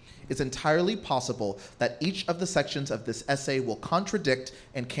 It's entirely possible that each of the sections of this essay will contradict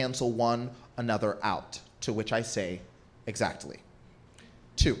and cancel one another out, to which I say, exactly.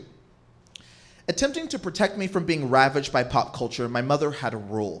 2. Attempting to protect me from being ravaged by pop culture, my mother had a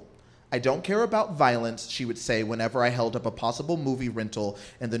rule. I don't care about violence, she would say whenever I held up a possible movie rental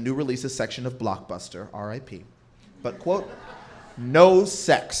in the new releases section of Blockbuster, R.I.P. But, quote, no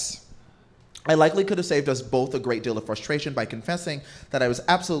sex. I likely could have saved us both a great deal of frustration by confessing that I was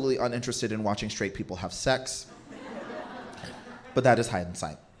absolutely uninterested in watching straight people have sex. But that is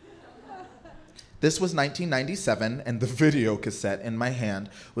hindsight. This was 1997, and the video cassette in my hand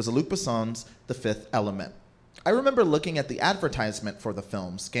was Luc Besson's The Fifth Element. I remember looking at the advertisement for the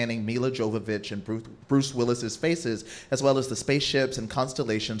film, scanning Mila Jovovich and Bruce Willis's faces, as well as the spaceships and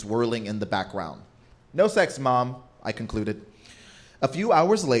constellations whirling in the background. No sex, Mom, I concluded. A few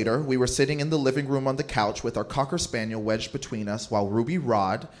hours later, we were sitting in the living room on the couch with our Cocker Spaniel wedged between us while Ruby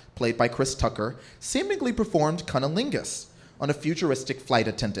Rod, played by Chris Tucker, seemingly performed cunnilingus on a futuristic flight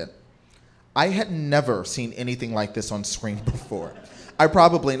attendant. I had never seen anything like this on screen before. I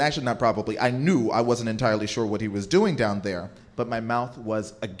knew I wasn't entirely sure what he was doing down there, but my mouth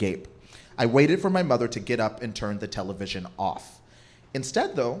was agape. I waited for my mother to get up and turn the television off.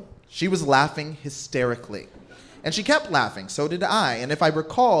 Instead, though, she was laughing hysterically. And she kept laughing, so did I, and if I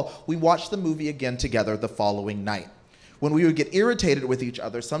recall, we watched the movie again together the following night. When we would get irritated with each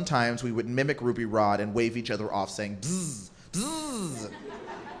other, sometimes we would mimic Ruby Rod and wave each other off, saying, bzzz, bzzz.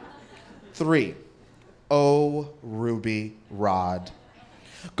 3. Oh, Ruby Rod.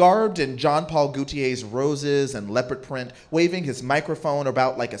 Garbed in Jean Paul Gaultier's roses and leopard print, waving his microphone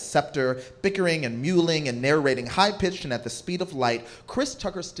about like a scepter, bickering and mewling and narrating high-pitched and at the speed of light, Chris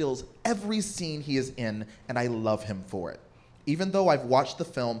Tucker steals every scene he is in, and I love him for it. Even though I've watched the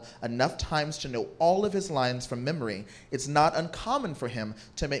film enough times to know all of his lines from memory, it's not uncommon for him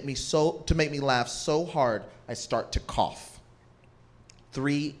to make me laugh so hard I start to cough.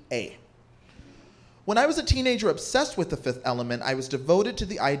 3A. When I was a teenager obsessed with The Fifth Element, I was devoted to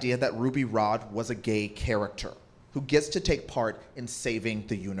the idea that Ruby Rod was a gay character who gets to take part in saving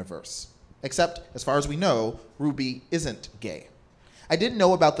the universe. Except, as far as we know, Ruby isn't gay. I didn't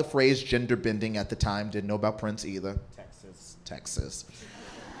know about the phrase gender bending at the time, didn't know about Prince either. Texas.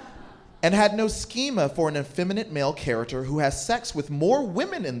 And had no schema for an effeminate male character who has sex with more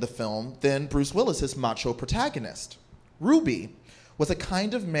women in the film than Bruce Willis's macho protagonist. Ruby was a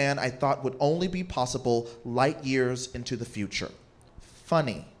kind of man I thought would only be possible light years into the future.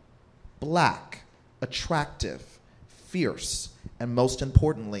 Funny, black, attractive, fierce, and most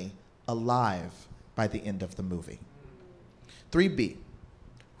importantly, alive by the end of the movie. 3B.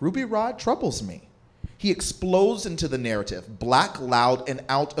 Ruby Rod troubles me. He explodes into the narrative, black, loud, and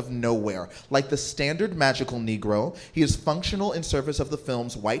out of nowhere. Like the standard magical Negro, he is functional in service of the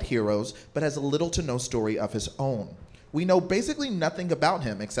film's white heroes, but has little to no story of his own. We know basically nothing about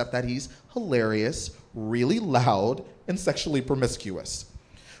him except that he's hilarious, really loud, and sexually promiscuous.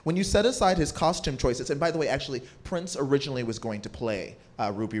 When you set aside his costume choices, and by the way, actually, Prince originally was going to play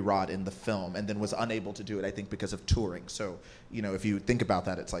Ruby Rod in the film and then was unable to do it, I think, because of touring. So, if you think about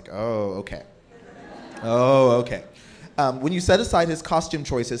that, it's like, oh, okay. When you set aside his costume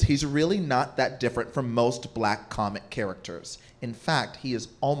choices, he's really not that different from most black comic characters. In fact, he is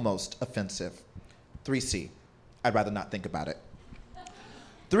almost offensive. 3C. I'd rather not think about it.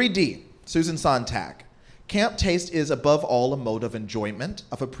 3D, Susan Sontag. Camp taste is above all a mode of enjoyment,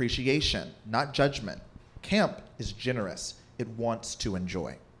 of appreciation, not judgment. Camp is generous. It wants to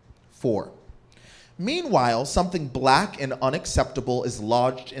enjoy. 4. Meanwhile, something black and unacceptable is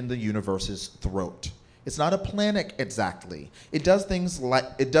lodged in the universe's throat. It's not a planet exactly. It does things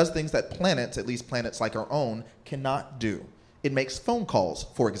that planets, at least planets like our own, cannot do. It makes phone calls,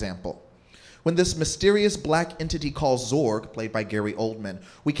 for example. When this mysterious black entity called Zorg, played by Gary Oldman,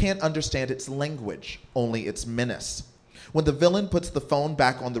 we can't understand its language, only its menace. When the villain puts the phone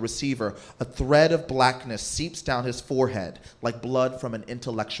back on the receiver, a thread of blackness seeps down his forehead like blood from an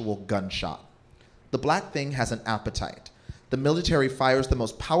intellectual gunshot. The black thing has an appetite. The military fires the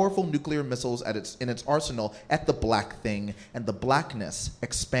most powerful nuclear missiles in its arsenal at the black thing, and the blackness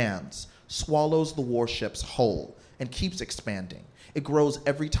expands, swallows the warships whole, and keeps expanding. It grows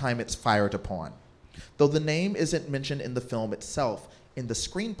every time it's fired upon. Though the name isn't mentioned in the film itself, in the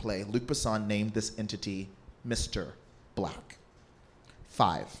screenplay, Luc Besson named this entity Mr. Black.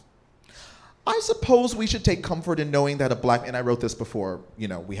 5. I suppose we should take comfort in knowing that a black, and I wrote this before,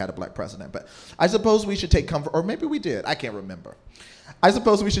 we had a black president, but I suppose we should take comfort, or maybe we did, I can't remember. I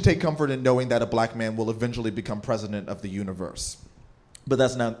suppose we should take comfort in knowing that a black man will eventually become president of the universe. But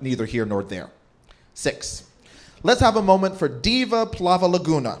that's neither here nor there. 6. Let's have a moment for Diva Plava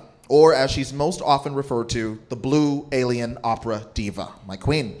Laguna, or as she's most often referred to, the blue alien opera diva, my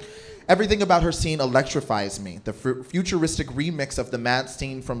queen. Everything about her scene electrifies me. The futuristic remix of the mad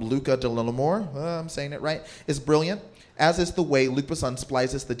scene from Luca de L'Amour, I'm saying it right, is brilliant, as is the way Luc Besson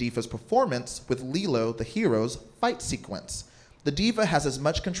splices the diva's performance with Lilo, the hero's fight sequence. The diva has as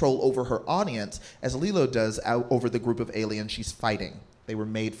much control over her audience as Lilo does over the group of aliens she's fighting. They were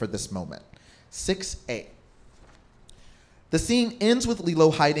made for this moment. 6A. The scene ends with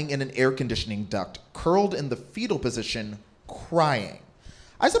Lilo hiding in an air conditioning duct, curled in the fetal position, crying.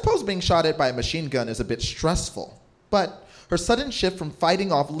 I suppose being shot at by a machine gun is a bit stressful, but her sudden shift from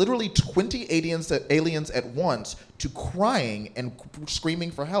fighting off literally 20 aliens at once to crying and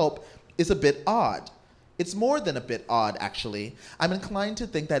screaming for help is a bit odd. It's more than a bit odd, actually. I'm inclined to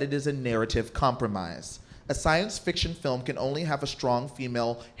think that it is a narrative compromise. A science fiction film can only have a strong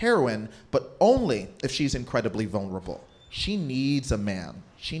female heroine, but only if she's incredibly vulnerable. She needs a man.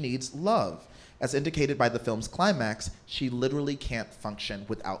 She needs love. As indicated by the film's climax, she literally can't function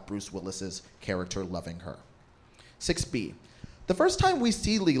without Bruce Willis's character loving her. 6B. The first time we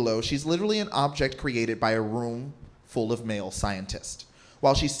see Lilo, she's literally an object created by a room full of male scientists.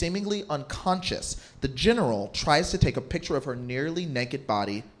 While she's seemingly unconscious, the general tries to take a picture of her nearly naked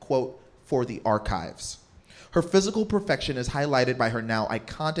body, quote, for the archives. Her physical perfection is highlighted by her now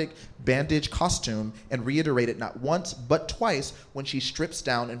iconic bandage costume and reiterated not once but twice when she strips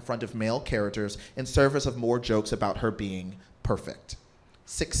down in front of male characters in service of more jokes about her being perfect.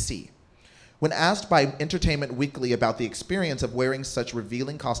 6C. When asked by Entertainment Weekly about the experience of wearing such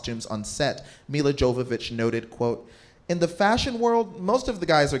revealing costumes on set, Mila Jovovich noted, quote, in the fashion world, most of the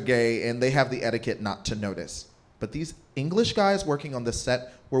guys are gay and they have the etiquette not to notice. But these English guys working on the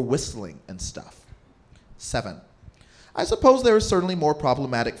set were whistling and stuff. 7. I suppose there are certainly more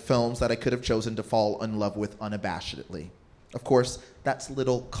problematic films that I could have chosen to fall in love with unabashedly. Of course, that's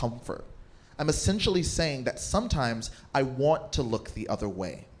little comfort. I'm essentially saying that sometimes I want to look the other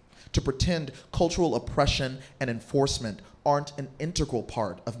way, to pretend cultural oppression and enforcement aren't an integral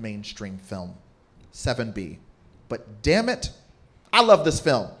part of mainstream film. 7B. But damn it, I love this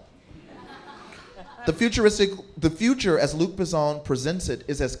film. The future as Luc Besson presents it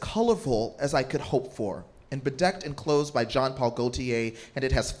is as colorful as I could hope for, and bedecked and clothed by Jean-Paul Gaultier, and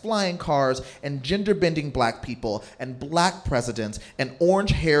it has flying cars and gender-bending black people and black presidents and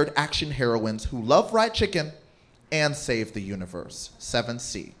orange-haired action heroines who love fried chicken and save the universe.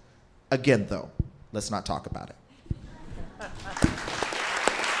 7C. Again, though, let's not talk about it.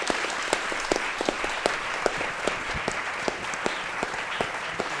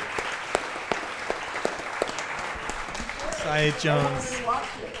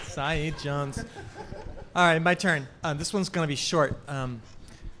 Saeed Jones. All right, my turn. This one's going to be short.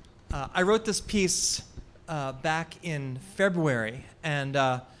 I wrote this piece back in February, and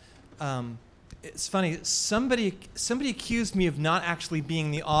it's funny. Somebody accused me of not actually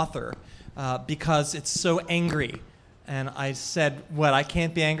being the author because it's so angry. And I said, what, I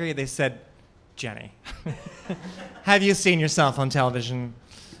can't be angry? They said, Jenny, have you seen yourself on television?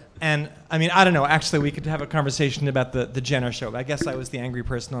 And I mean, I don't know. Actually, we could have a conversation about the Jenner show. I guess I was the angry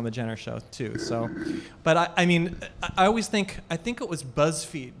person on the Jenner show too. So, but I always think it was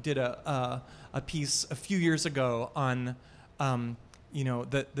BuzzFeed did a piece a few years ago on, there's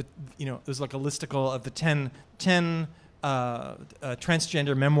like a listicle of the 10 transgender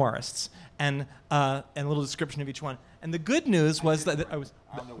memoirists and a little description of each one. And the good news was that I was.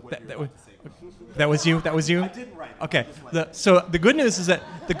 That was you? That was you? I didn't write it. Okay. So the good news is that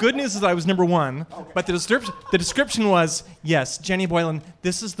I was number one, okay. But the description was, yes, Jenny Boylan,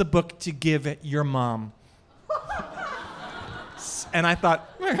 this is the book to give your mom. And I thought,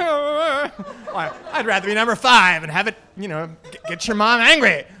 I'd rather be number 5 and have it, get your mom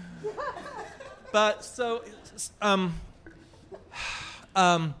angry. But so, I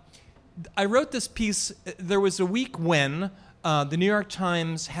wrote this piece. There was a week when the New York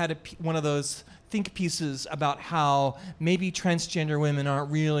Times had one of those think pieces about how maybe transgender women aren't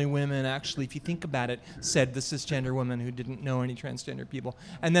really women. Actually, if you think about it, said the cisgender woman who didn't know any transgender people.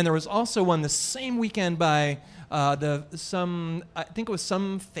 And then there was also one the same weekend by I think it was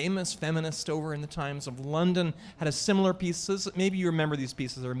some famous feminist over in the Times of London had a similar piece. Maybe you remember these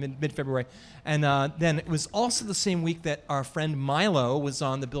pieces. They were mid-February. And then it was also the same week that our friend Milo was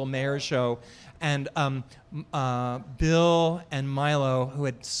on the Bill Maher show. And Bill and Milo, who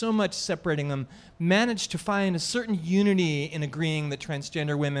had so much separating them, managed to find a certain unity in agreeing that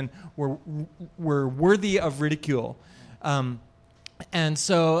transgender women were worthy of ridicule. And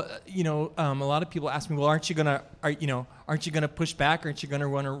so, a lot of people ask me, well, aren't you gonna push back? Aren't you gonna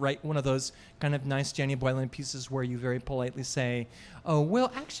want to write one of those kind of nice Jenny Boylan pieces where you very politely say, oh,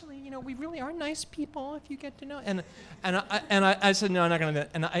 well, actually, we really are nice people if you get to know. And I said, no, I'm not gonna do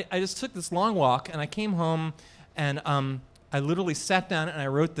that. And I just took this long walk, and I came home, and I literally sat down and I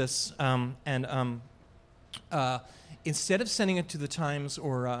wrote this. Instead of sending it to the Times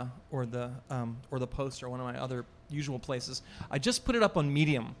or the Post or one of my other usual places, I just put it up on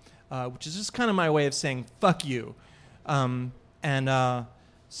Medium, which is just kind of my way of saying fuck you.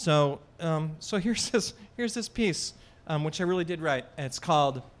 So here's this piece, which I really did write. And it's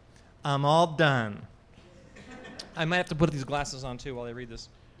called "I'm All Done." I might have to put these glasses on too while I read this,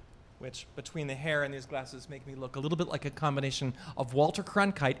 which between the hair and these glasses make me look a little bit like a combination of Walter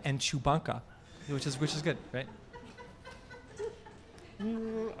Cronkite and Chewbacca, which is good, right?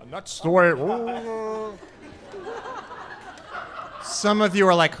 That's the way. Some of you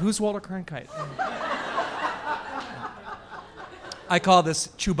are like, who's Walter Cronkite? I call this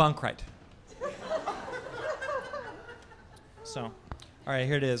Chewbunkite. So, all right,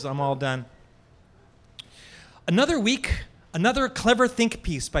 here it is. I'm all done. Another week, another clever think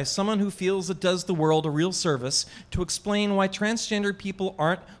piece by someone who feels it does the world a real service to explain why transgender people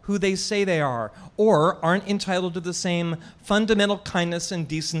aren't who they say they are, or aren't entitled to the same fundamental kindness and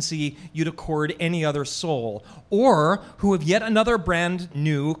decency you'd accord any other soul, or who have yet another brand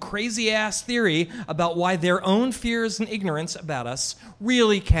new, crazy-ass theory about why their own fears and ignorance about us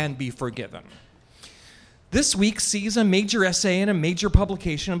really can be forgiven. This week sees a major essay in a major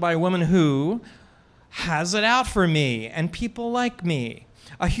publication by a woman who has it out for me and people like me.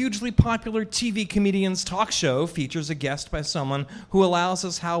 A hugely popular TV comedian's talk show features a guest by someone who allows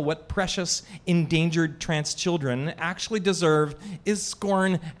us how what precious, endangered trans children actually deserve is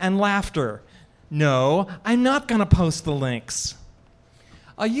scorn and laughter. No, I'm not going to post the links.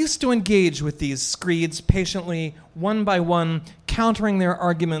 I used to engage with these screeds patiently, one by one, countering their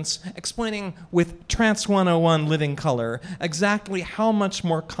arguments, explaining with Trans 101 Living Color exactly how much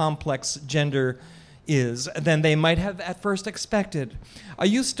more complex gender is than they might have at first expected. I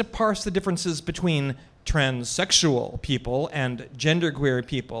used to parse the differences between transsexual people and genderqueer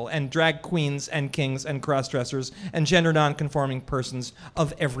people and drag queens and kings and crossdressers and gender nonconforming persons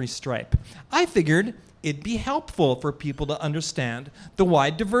of every stripe. I figured it'd be helpful for people to understand the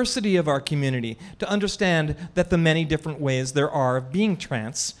wide diversity of our community, to understand that the many different ways there are of being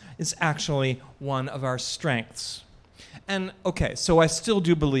trans is actually one of our strengths. And okay, so I still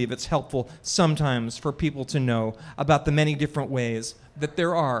do believe it's helpful sometimes for people to know about the many different ways that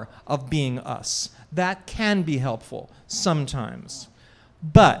there are of being us. That can be helpful sometimes.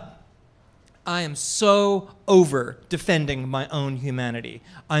 But I am so over defending my own humanity.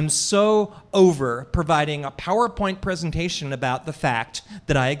 I'm so over providing a PowerPoint presentation about the fact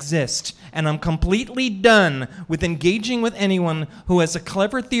that I exist. And I'm completely done with engaging with anyone who has a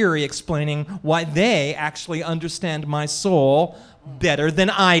clever theory explaining why they actually understand my soul better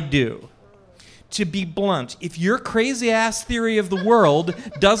than I do. To be blunt, if your crazy-ass theory of the world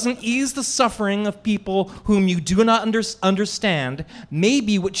doesn't ease the suffering of people whom you do not understand,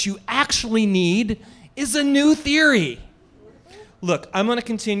 maybe what you actually need is a new theory. Look, I'm going to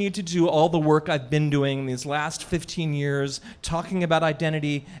continue to do all the work I've been doing these last 15 years, talking about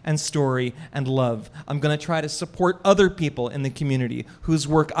identity and story and love. I'm going to try to support other people in the community whose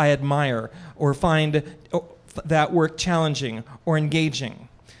work I admire or find that work challenging or engaging.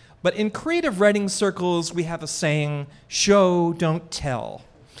 But in creative writing circles, we have a saying, show, don't tell.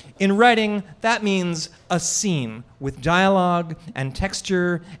 In writing, that means a scene with dialogue and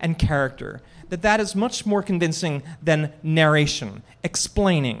texture and character. That is much more convincing than narration,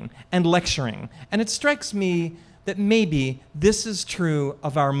 explaining, and lecturing. And it strikes me that maybe this is true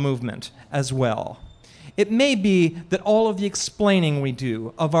of our movement as well. It may be that all of the explaining we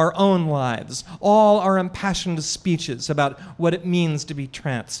do of our own lives, all our impassioned speeches about what it means to be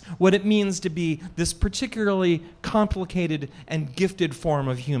trans, what it means to be this particularly complicated and gifted form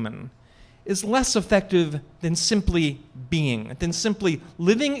of human, is less effective than simply being, than simply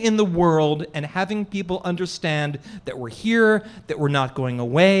living in the world and having people understand that we're here, that we're not going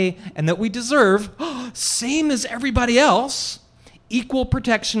away, and that we deserve, same as everybody else, equal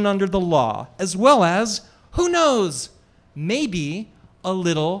protection under the law, as well as, who knows, maybe a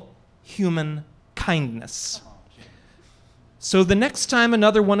little human kindness. So the next time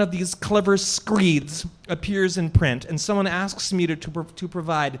another one of these clever screeds appears in print and someone asks me to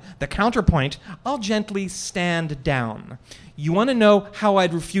provide the counterpoint, I'll gently stand down. You want to know how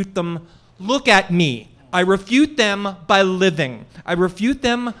I'd refute them? Look at me. I refute them by living. I refute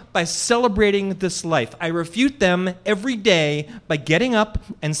them by celebrating this life. I refute them every day by getting up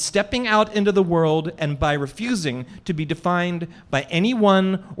and stepping out into the world and by refusing to be defined by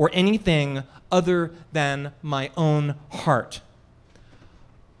anyone or anything other than my own heart.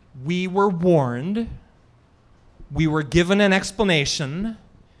 We were warned. We were given an explanation.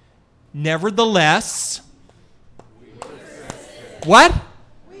 Nevertheless, what?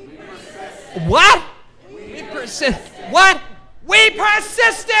 What? What? We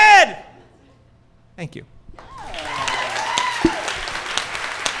persisted! Thank you.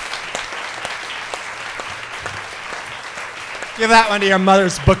 Give that one to your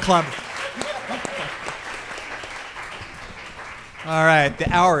mother's book club. All right, the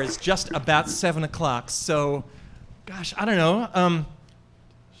hour is just about 7 o'clock, so, gosh, I don't know. Do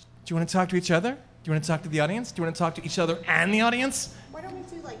you want to talk to each other? Do you want to talk to the audience? Do you want to talk to each other and the audience? Why don't we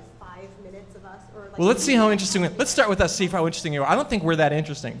do like 5 minutes of us? Or like Well, let's see how interesting. Let's start with us. See how interesting you are. I don't think we're that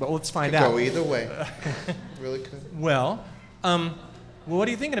interesting, but let's find out. Go either way. Really could. Well, what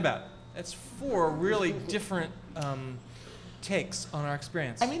are you thinking about? That's 4 really different takes on our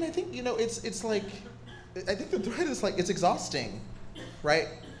experience. I mean, I think it's like, I think the thread is like it's exhausting, right?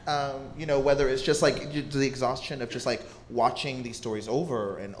 Whether it's just like the exhaustion of just like watching these stories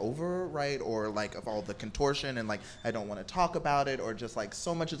over and over, right? Or like of all the contortion and like I don't want to talk about it, or just like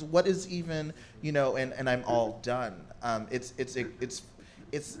so much is what is even, and I'm all done. It's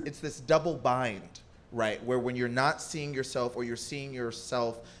this double bind, right? Where when you're not seeing yourself or you're seeing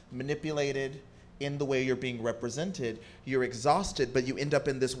yourself manipulated in the way you're being represented, you're exhausted, but you end up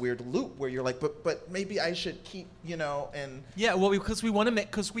in this weird loop where you're like, but maybe I should keep, and yeah, well, because we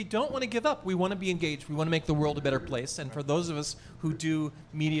don't want to give up. We want to be engaged. We want to make the world a better place. And for those of us who do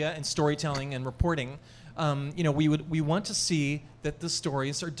media and storytelling and reporting, we want to see that the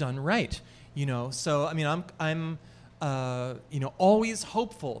stories are done right. So I mean, I'm always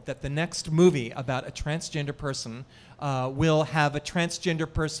hopeful that the next movie about a transgender person will have a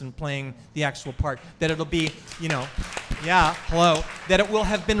transgender person playing the actual part. That it'll be, that it will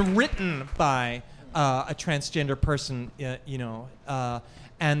have been written by a transgender person,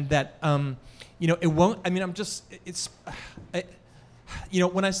 and that, it won't. I mean,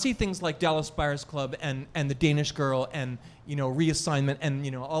 when I see things like Dallas Buyers Club and The Danish Girl and Reassignment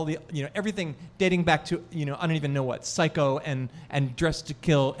and all the everything dating back to I don't even know what, Psycho and Dressed to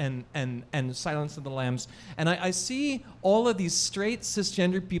Kill and Silence of the Lambs, and I see all of these straight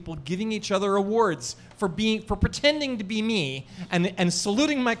cisgender people giving each other awards for pretending to be me and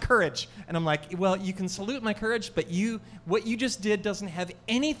saluting my courage, and I'm like, well, you can salute my courage, but what you just did doesn't have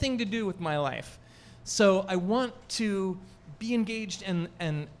anything to do with my life. So I want to be engaged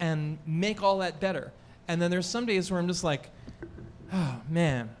and make all that better. And then there's some days where I'm just like, oh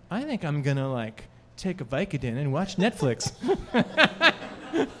man, I think I'm gonna like take a Vicodin and watch Netflix.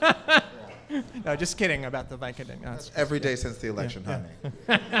 No, just kidding about the Vicodin. No, every day since the election, honey.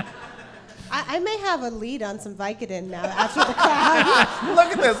 I may have a lead on some Vicodin now after the crowd.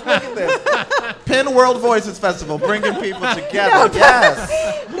 Look at this. Penn World Voices Festival, bringing people together. Yes.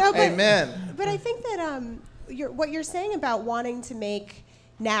 Amen. But I think that what you're saying about wanting to make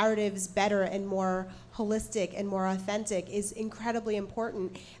narratives better and more holistic and more authentic is incredibly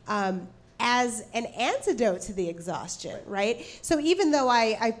important as an antidote to the exhaustion, right? So even though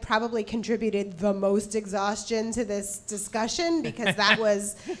I probably contributed the most exhaustion to this discussion because that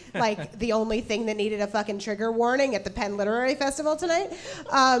was like the only thing that needed a fucking trigger warning at the Penn Literary Festival tonight,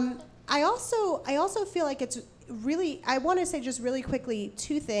 I also feel like it's really, I want to say just really quickly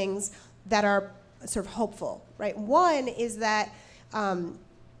 2 things that are sort of hopeful, right? One is that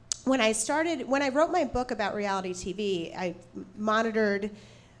when I wrote my book about reality TV, I monitored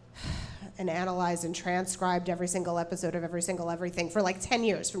and analyzed and transcribed every single episode of every single everything for like 10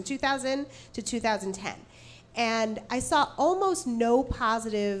 years, from 2000 to 2010. And I saw almost no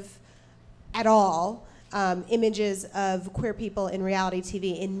positive at all images of queer people in reality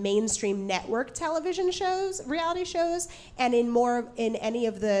TV in mainstream network television shows, reality shows, and in any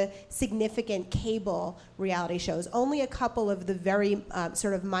of the significant cable reality shows. Only a couple of the very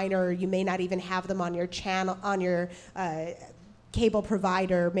sort of minor, you may not even have them on your channel, on your cable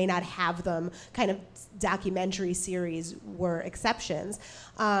provider, may not have them, kind of documentary series were exceptions.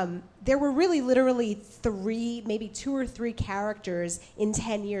 There were really literally maybe 2 or 3 characters in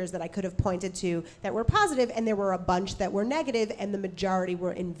 10 years that I could have pointed to that were positive, and there were a bunch that were negative, and the majority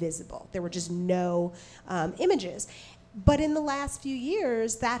were invisible. There were just no images. But in the last few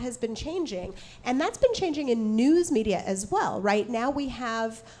years, that has been changing. And that's been changing in news media as well. Right now we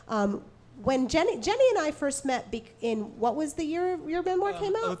have, when Jenny and I first met in, what was the year your memoir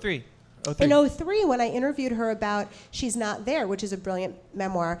came out? 03. In 03, when I interviewed her about She's Not There, which is a brilliant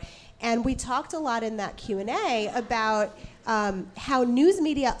memoir. And we talked a lot in that Q&A about how news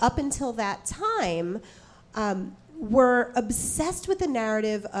media up until that time were obsessed with the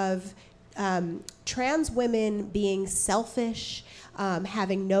narrative of trans women being selfish,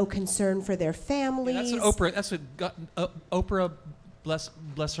 having no concern for their families. Yeah, that's what Oprah,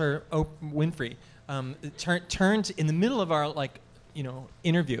 bless her, Winfrey, turned in the middle of our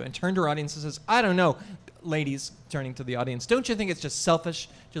interview and turned to her audience and says, "I don't know, ladies," turning to the audience, "don't you think it's just selfish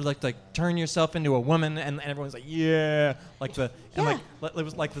to like turn yourself into a woman?" And everyone's like, "Yeah," and it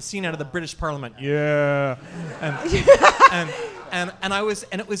was like the scene out of the British Parliament, "Yeah," and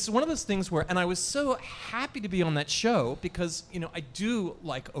it was one of those things where, and I was so happy to be on that show because I do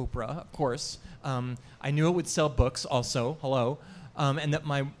like Oprah, of course. I knew it would sell books, also, hello, and that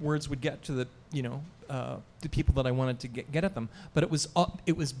my words would get to the the people that I wanted to get at them. But it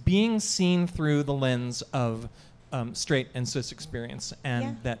was being seen through the lens of straight and cis experience,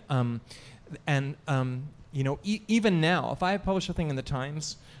 and that even now, if I publish a thing in the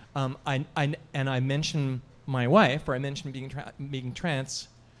Times, I mention my wife, or I mention being trans,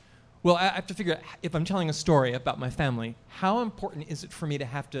 well, I have to figure out, if I'm telling a story about my family, how important is it for me to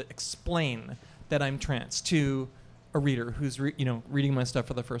have to explain that I'm trans to a reader who's reading my stuff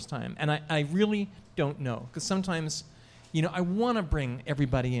for the first time? And I really don't know, because sometimes I want to bring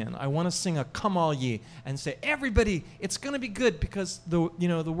everybody in. I want to sing a "Come All Ye" and say, "Everybody, it's going to be good," because the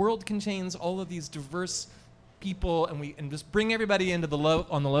world contains all of these diverse people, and just bring everybody into the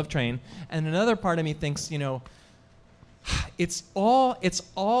love train. And another part of me thinks, it's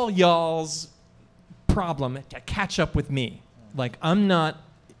all y'all's problem to catch up with me. Like, I'm not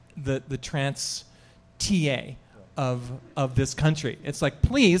the trans TA of this country. It's like,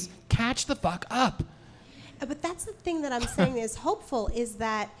 please catch the fuck up. But that's the thing that I'm saying is hopeful, is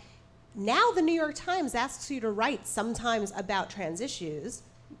that now the New York Times asks you to write sometimes about trans issues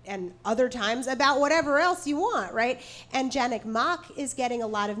and other times about whatever else you want, right? And Janet Mock is getting a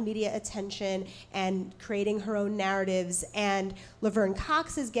lot of media attention and creating her own narratives, and Laverne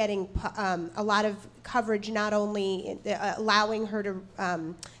Cox is getting a lot of coverage, not only allowing her to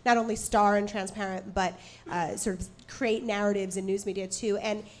not only star in Transparent, but sort of create narratives in news media too.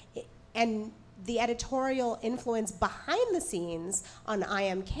 And the editorial influence behind the scenes on I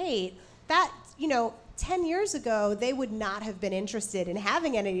Am Kate, that, 10 years ago, they would not have been interested in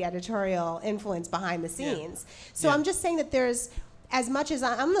having any editorial influence behind the scenes. Yeah. So I'm just saying that there's, as much as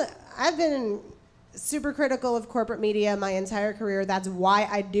I've been super critical of corporate media my entire career. That's why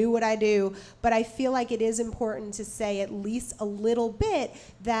I do what I do. But I feel like it is important to say at least a little bit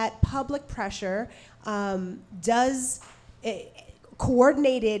that public pressure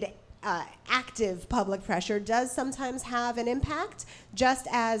coordinated active public pressure does sometimes have an impact, just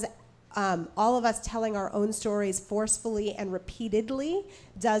as all of us telling our own stories forcefully and repeatedly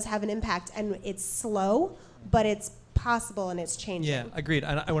does have an impact. And it's slow, but it's possible and it's changing. Yeah, agreed.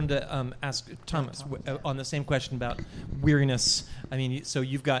 I wanted to ask Thomas on the same question about weariness. I mean, so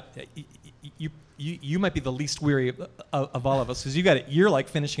you've got you might be the least weary of all of us, because you're like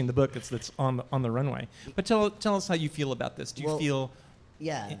finishing the book that's on the runway. But tell us how you feel about this. Do you feel?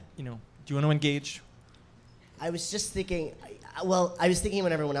 Yeah. Do you want to engage? I was just thinking. Well, I was thinking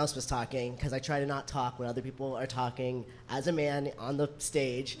when everyone else was talking, because I try to not talk when other people are talking as a man on the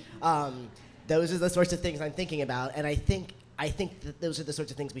stage. Those are the sorts of things I'm thinking about, and I think that those are the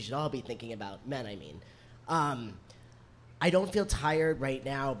sorts of things we should all be thinking about. Men, I mean. I don't feel tired right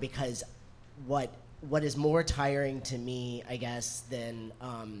now, because what is more tiring to me, I guess, than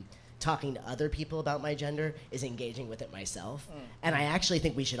talking to other people about my gender is engaging with it myself. And I actually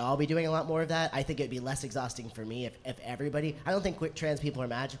think we should all be doing a lot more of that. I think it'd be less exhausting for me if everybody... I don't think trans people are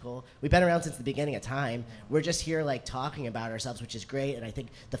magical. We've been around since the beginning of time. We're just here like talking about ourselves, which is great. And I think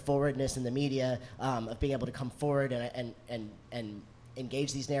the forwardness in the media of being able to come forward and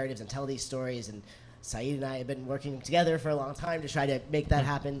engage these narratives and tell these stories and Saeed and I have been working together for a long time to try to make that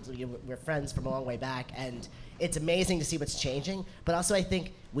happen. We're friends from a long way back, and it's amazing to see what's changing. But also, I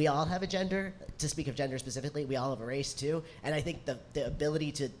think we all have a gender. To speak of gender specifically, we all have a race too. And I think the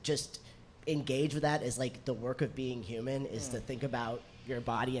ability to just engage with that is like the work of being human, is to think about your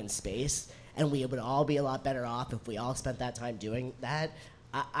body and space. And we would all be a lot better off if we all spent that time doing that.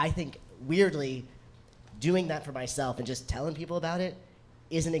 I think, weirdly, doing that for myself and just telling people about it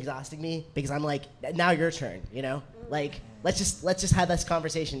isn't exhausting me, because I'm like, now your turn, you know? Like, let's just have this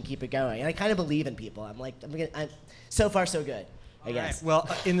conversation and keep it going. And I kind of believe in people. I'm like, so far so good, I guess. Right. Well,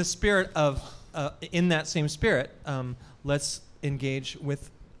 in the spirit of, in that same spirit, let's engage with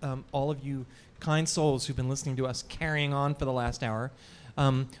all of you kind souls who've been listening to us carrying on for the last hour.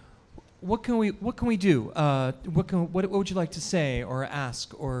 What can we do? What would you like to say or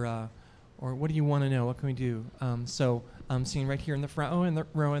ask, or what do you want to know? What can we do? So I'm seeing right here in the front, in the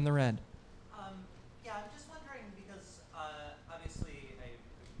row in the red. Yeah, I'm just wondering, because obviously I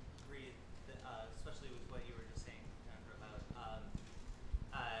agree, that, especially with what you were just saying, Jennifer, about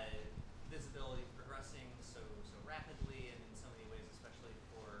visibility progressing so rapidly, and in so many ways, especially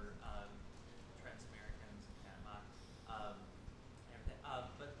for trans Americans in Panama.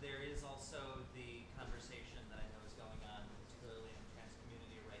 But there is also the conversation that I know is going on, particularly in the trans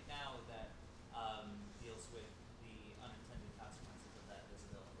community right now, that deals with the unintended consequences of that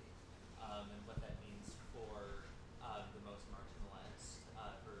visibility, and what that means for the most marginalized,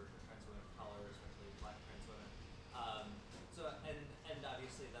 for trans women of color, especially Black trans women. And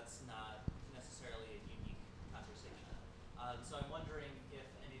obviously that's not necessarily a unique conversation. So I'm wondering if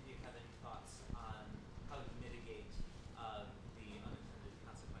any of you have any thoughts on how to mitigate the unintended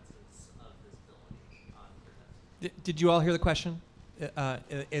consequences of visibility on protest. Did you all hear the question?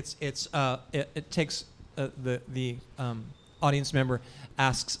 It takes the audience member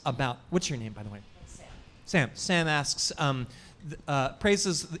asks about, what's your name, by the way? Sam. Sam asks,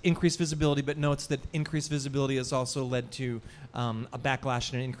 praises the increased visibility, but notes that increased visibility has also led to a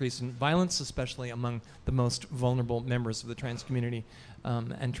backlash and an increase in violence, especially among the most vulnerable members of the trans community,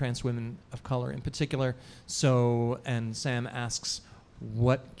 and trans women of color in particular. So, and Sam asks,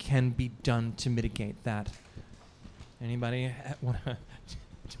 what can be done to mitigate that? Anybody want to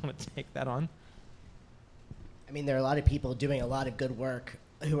take that on? I mean, there are a lot of people doing a lot of good work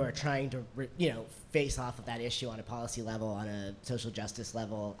who are trying to, face off of that issue on a policy level, on a social justice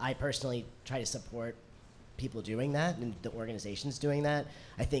level. I personally try to support people doing that and the organizations doing that.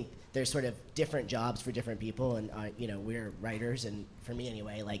 I think there's sort of different jobs for different people, and we're writers, and for me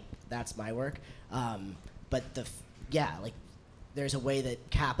anyway, like that's my work. But there's a way that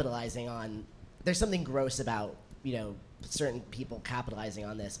capitalizing on, there's something gross about certain people capitalizing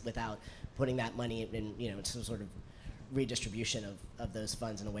on this without putting that money in some sort of redistribution of those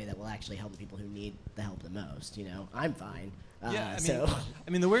funds in a way that will actually help the people who need the help the most. I'm fine. Yeah, I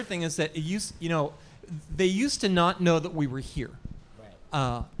mean, the weird thing is that they used to not know that we were here, right.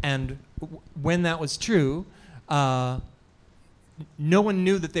 And when that was true, no one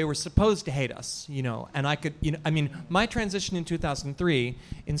knew that they were supposed to hate us, And I could, my transition in 2003,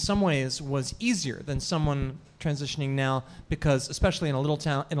 in some ways, was easier than someone transitioning now, because especially in a little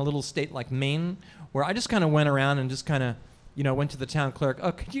town, in a little state like Maine, where I just kind of went around and just kind of, went to the town clerk.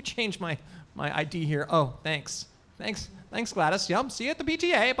 Oh, could you change my ID here? Oh, thanks, Gladys. Yep, see you at the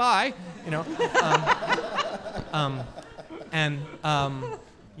PTA. Bye.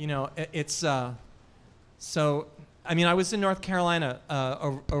 It's so. I mean, I was in North Carolina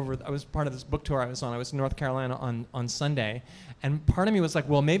I was part of this book tour I was on. I was in North Carolina on Sunday, and part of me was like,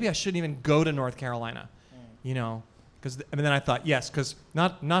 well, maybe I shouldn't even go to North Carolina, because then I thought, yes, because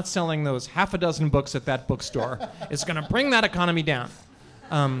not selling those half a dozen books at that bookstore is going to bring that economy down.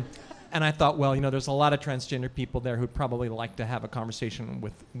 And I thought, well, there's a lot of transgender people there who'd probably like to have a conversation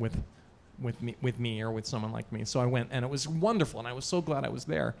with me or with someone like me. So I went, and it was wonderful, and I was so glad I was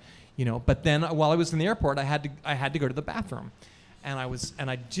there. But then while I was in the airport, I had to go to the bathroom, and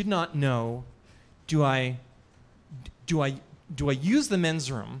I did not know, do I use the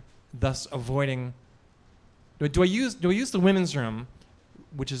men's room, thus avoiding? Do I use the women's room,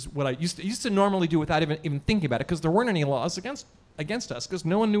 which is what I used to normally do without even thinking about it, because there weren't any laws against us, because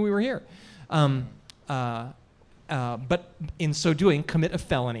no one knew we were here. But in so doing, commit a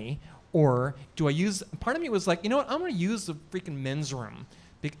felony, or do I use? Part of me was like, I'm going to use the freaking men's room.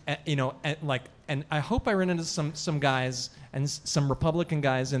 And I hope I run into some guys and some Republican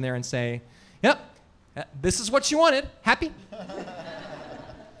guys in there and say, "Yep, this is what you wanted. Happy?"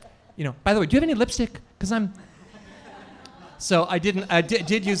 By the way, do you have any lipstick? Because I'm. So I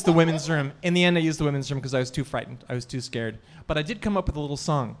did use the women's room. In the end, I used the women's room because I was too frightened. I was too scared. But I did come up with a little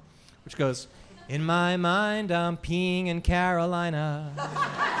song, which goes, In my mind, I'm peeing in Carolina.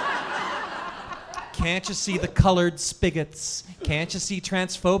 Can't you see the colored spigots? Can't you see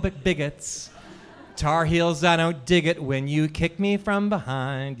transphobic bigots? Tar Heels, I don't dig it when you kick me from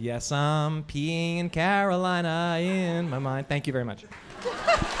behind. Yes, I'm peeing in Carolina in my mind. Thank you very much.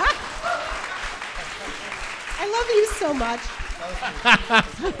 I love you so much.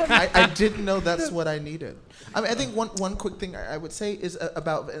 I didn't know that's what I needed. I mean, I think one quick thing I would say is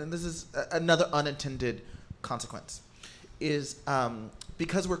about, and this is another unintended consequence, is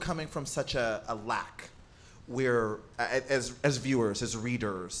because we're coming from such a lack, we're, as viewers, as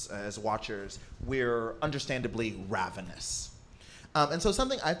readers, as watchers, we're understandably ravenous. And so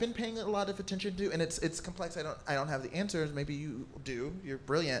something I've been paying a lot of attention to, and it's complex, I don't have the answers, maybe you do, you're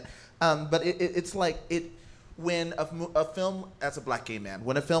brilliant, but it's like when a film, as a black gay man,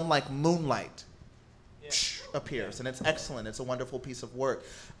 when a film like Moonlight appears, and it's excellent, it's a wonderful piece of work,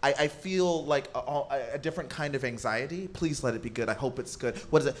 I feel like a different kind of anxiety. Please let it be good. I hope it's good.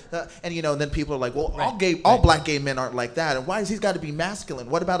 What is it? And then people are like, well, all black gay men aren't like that, and why has he got to be masculine?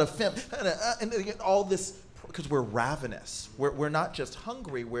 What about a femme? And all this, because we're ravenous. We're not just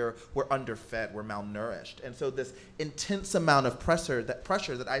hungry, we're underfed, we're malnourished. And so this intense amount of pressure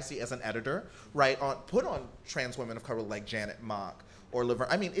that I see as an editor, right, put on trans women of color like Janet Mock or Laverne.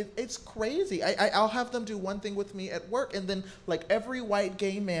 I mean, it's crazy. I'll have them do one thing with me at work, and then like every white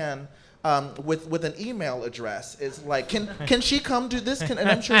gay man with an email address is like, can she come do this? And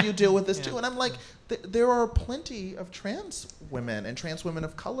I'm sure you deal with this too. And I'm like, there are plenty of trans women and trans women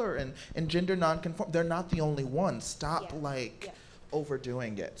of color and gender nonconform. They're not the only ones. Stop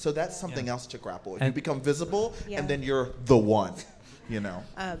overdoing it. So that's something else to grapple with. You become visible, and then you're the one.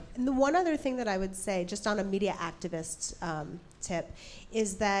 And the one other thing that I would say, just on a media activist tip,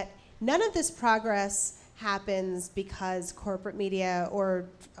 is that none of this progress happens because corporate media, or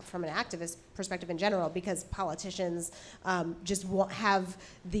from an activist perspective in general, because politicians just won't have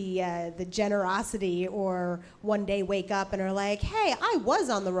the generosity, or one day wake up and are like, hey, I was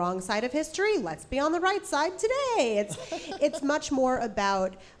on the wrong side of history, let's be on the right side today. It's much more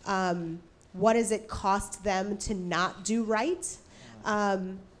about what does it cost them to not do right.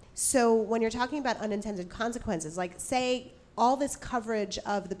 So when you're talking about unintended consequences, like say all this coverage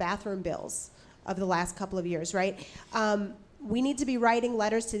of the bathroom bills of the last couple of years, right? We need to be writing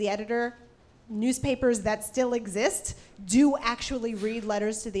letters to the editor. Newspapers that still exist do actually read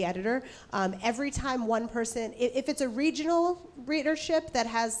letters to the editor. Every time one person, if it's a regional readership that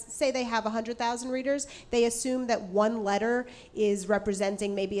has, say they have 100,000 readers, they assume that one letter is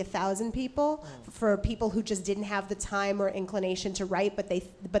representing maybe 1,000 people for people who just didn't have the time or inclination to write,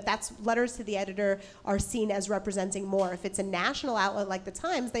 but that's letters to the editor are seen as representing more. If it's a national outlet like the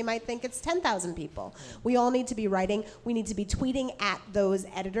Times, they might think it's 10,000 people. We all need to be writing, we need to be tweeting at those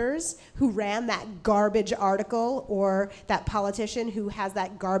editors who ran that garbage article, or that politician who has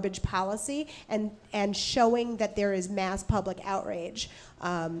that garbage policy, and showing that there is mass public outrage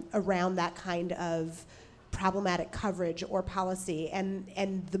around that kind of problematic coverage or policy.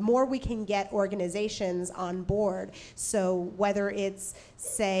 And the more we can get organizations on board, so whether it's,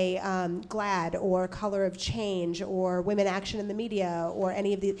 say, GLAAD or Color of Change or Women Action in the Media or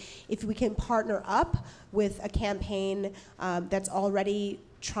any of the, if we can partner up with a campaign that's already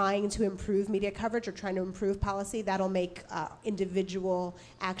trying to improve media coverage or trying to improve policy, that'll make individual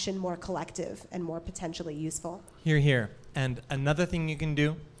action more collective and more potentially useful. Hear, hear. And another thing you can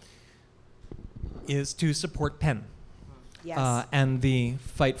do is to support PEN. Yes. And the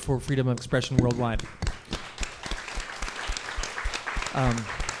fight for freedom of expression worldwide.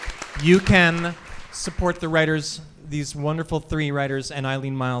 You can support the writers, these wonderful 3 writers, and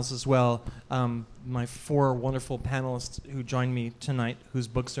Eileen Myles as well, my 4 wonderful panelists who joined me tonight, whose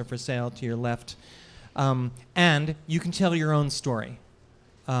books are for sale to your left. And you can tell your own story,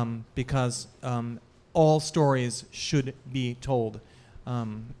 because all stories should be told,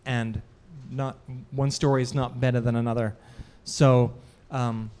 and not one story is not better than another. So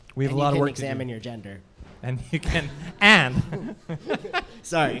we have a lot of work to do. You can examine your gender. And you can, and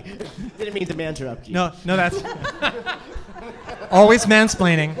sorry, didn't mean to interrupt you. No, that's always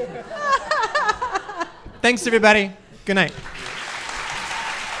mansplaining. Thanks, everybody. Good night.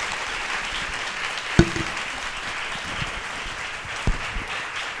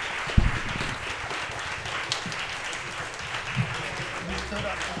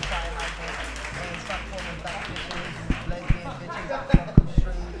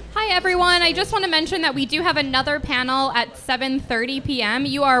 Everyone, I just want to mention that we do have another panel at 7:30 p.m.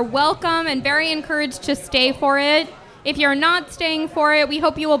 You are welcome and very encouraged to stay for it. If you're not staying for it, we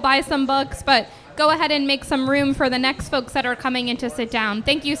hope you will buy some books, but go ahead and make some room for the next folks that are coming in to sit down.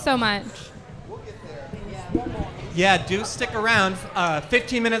 Thank you so much. Yeah, do stick around.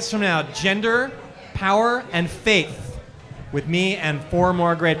 15 minutes from now, gender, power, and faith with me and 4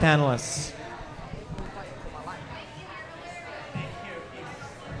 more great panelists.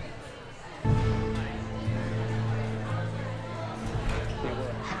 There were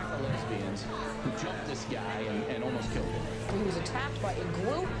a pack of lesbians who jumped this guy and almost killed him. He was attacked by a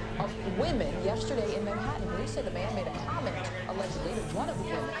group of women yesterday in Manhattan. Police say the man made a comment, allegedly, to one of the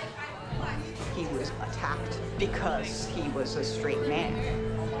women. He was attacked because he was a straight man.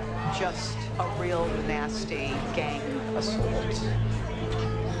 Just a real nasty gang assault.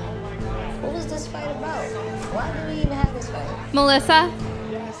 What was this fight about? Why do we even have this fight? Melissa?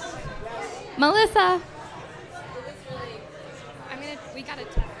 Melissa? We gotta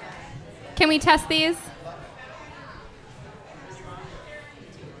test. Can we test these?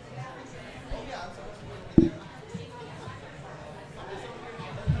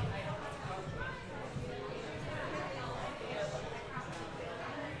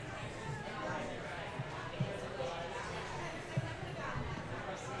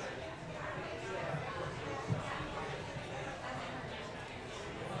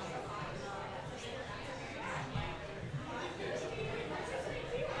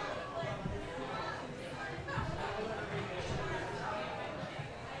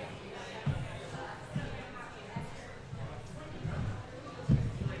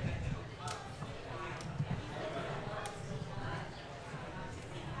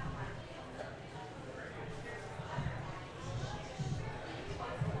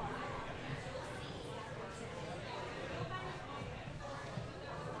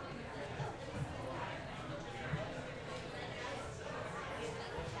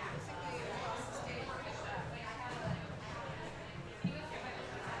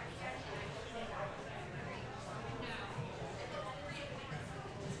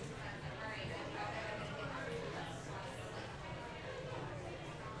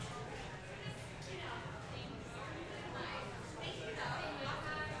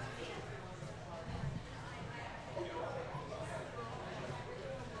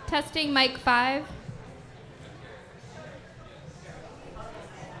 Testing mic 5.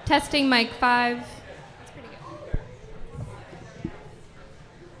 Testing mic 5. That's pretty good.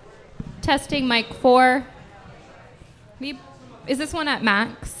 Testing mic 4. Is this one at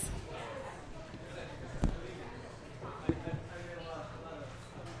max?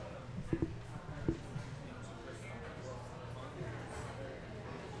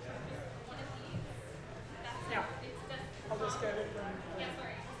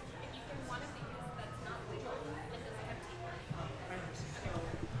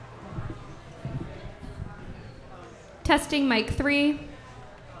 Testing mic 3.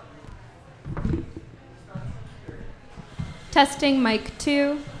 Testing mic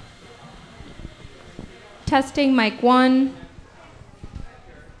 2. Testing mic 1.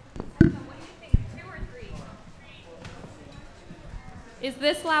 Is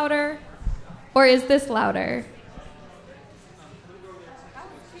this louder or is this louder?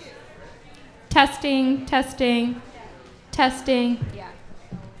 Testing, testing, testing. Yeah.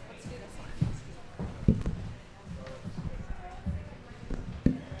 Let's do this one.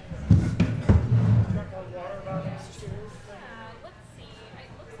 Let's see. It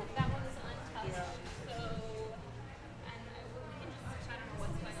looks like that one is untouched. So, and we can just, I don't know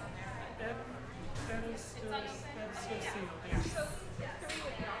what's going on there. It's unopened? Yeah. So 3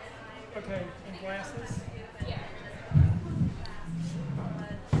 would be awesome. Okay, and glasses? Yeah.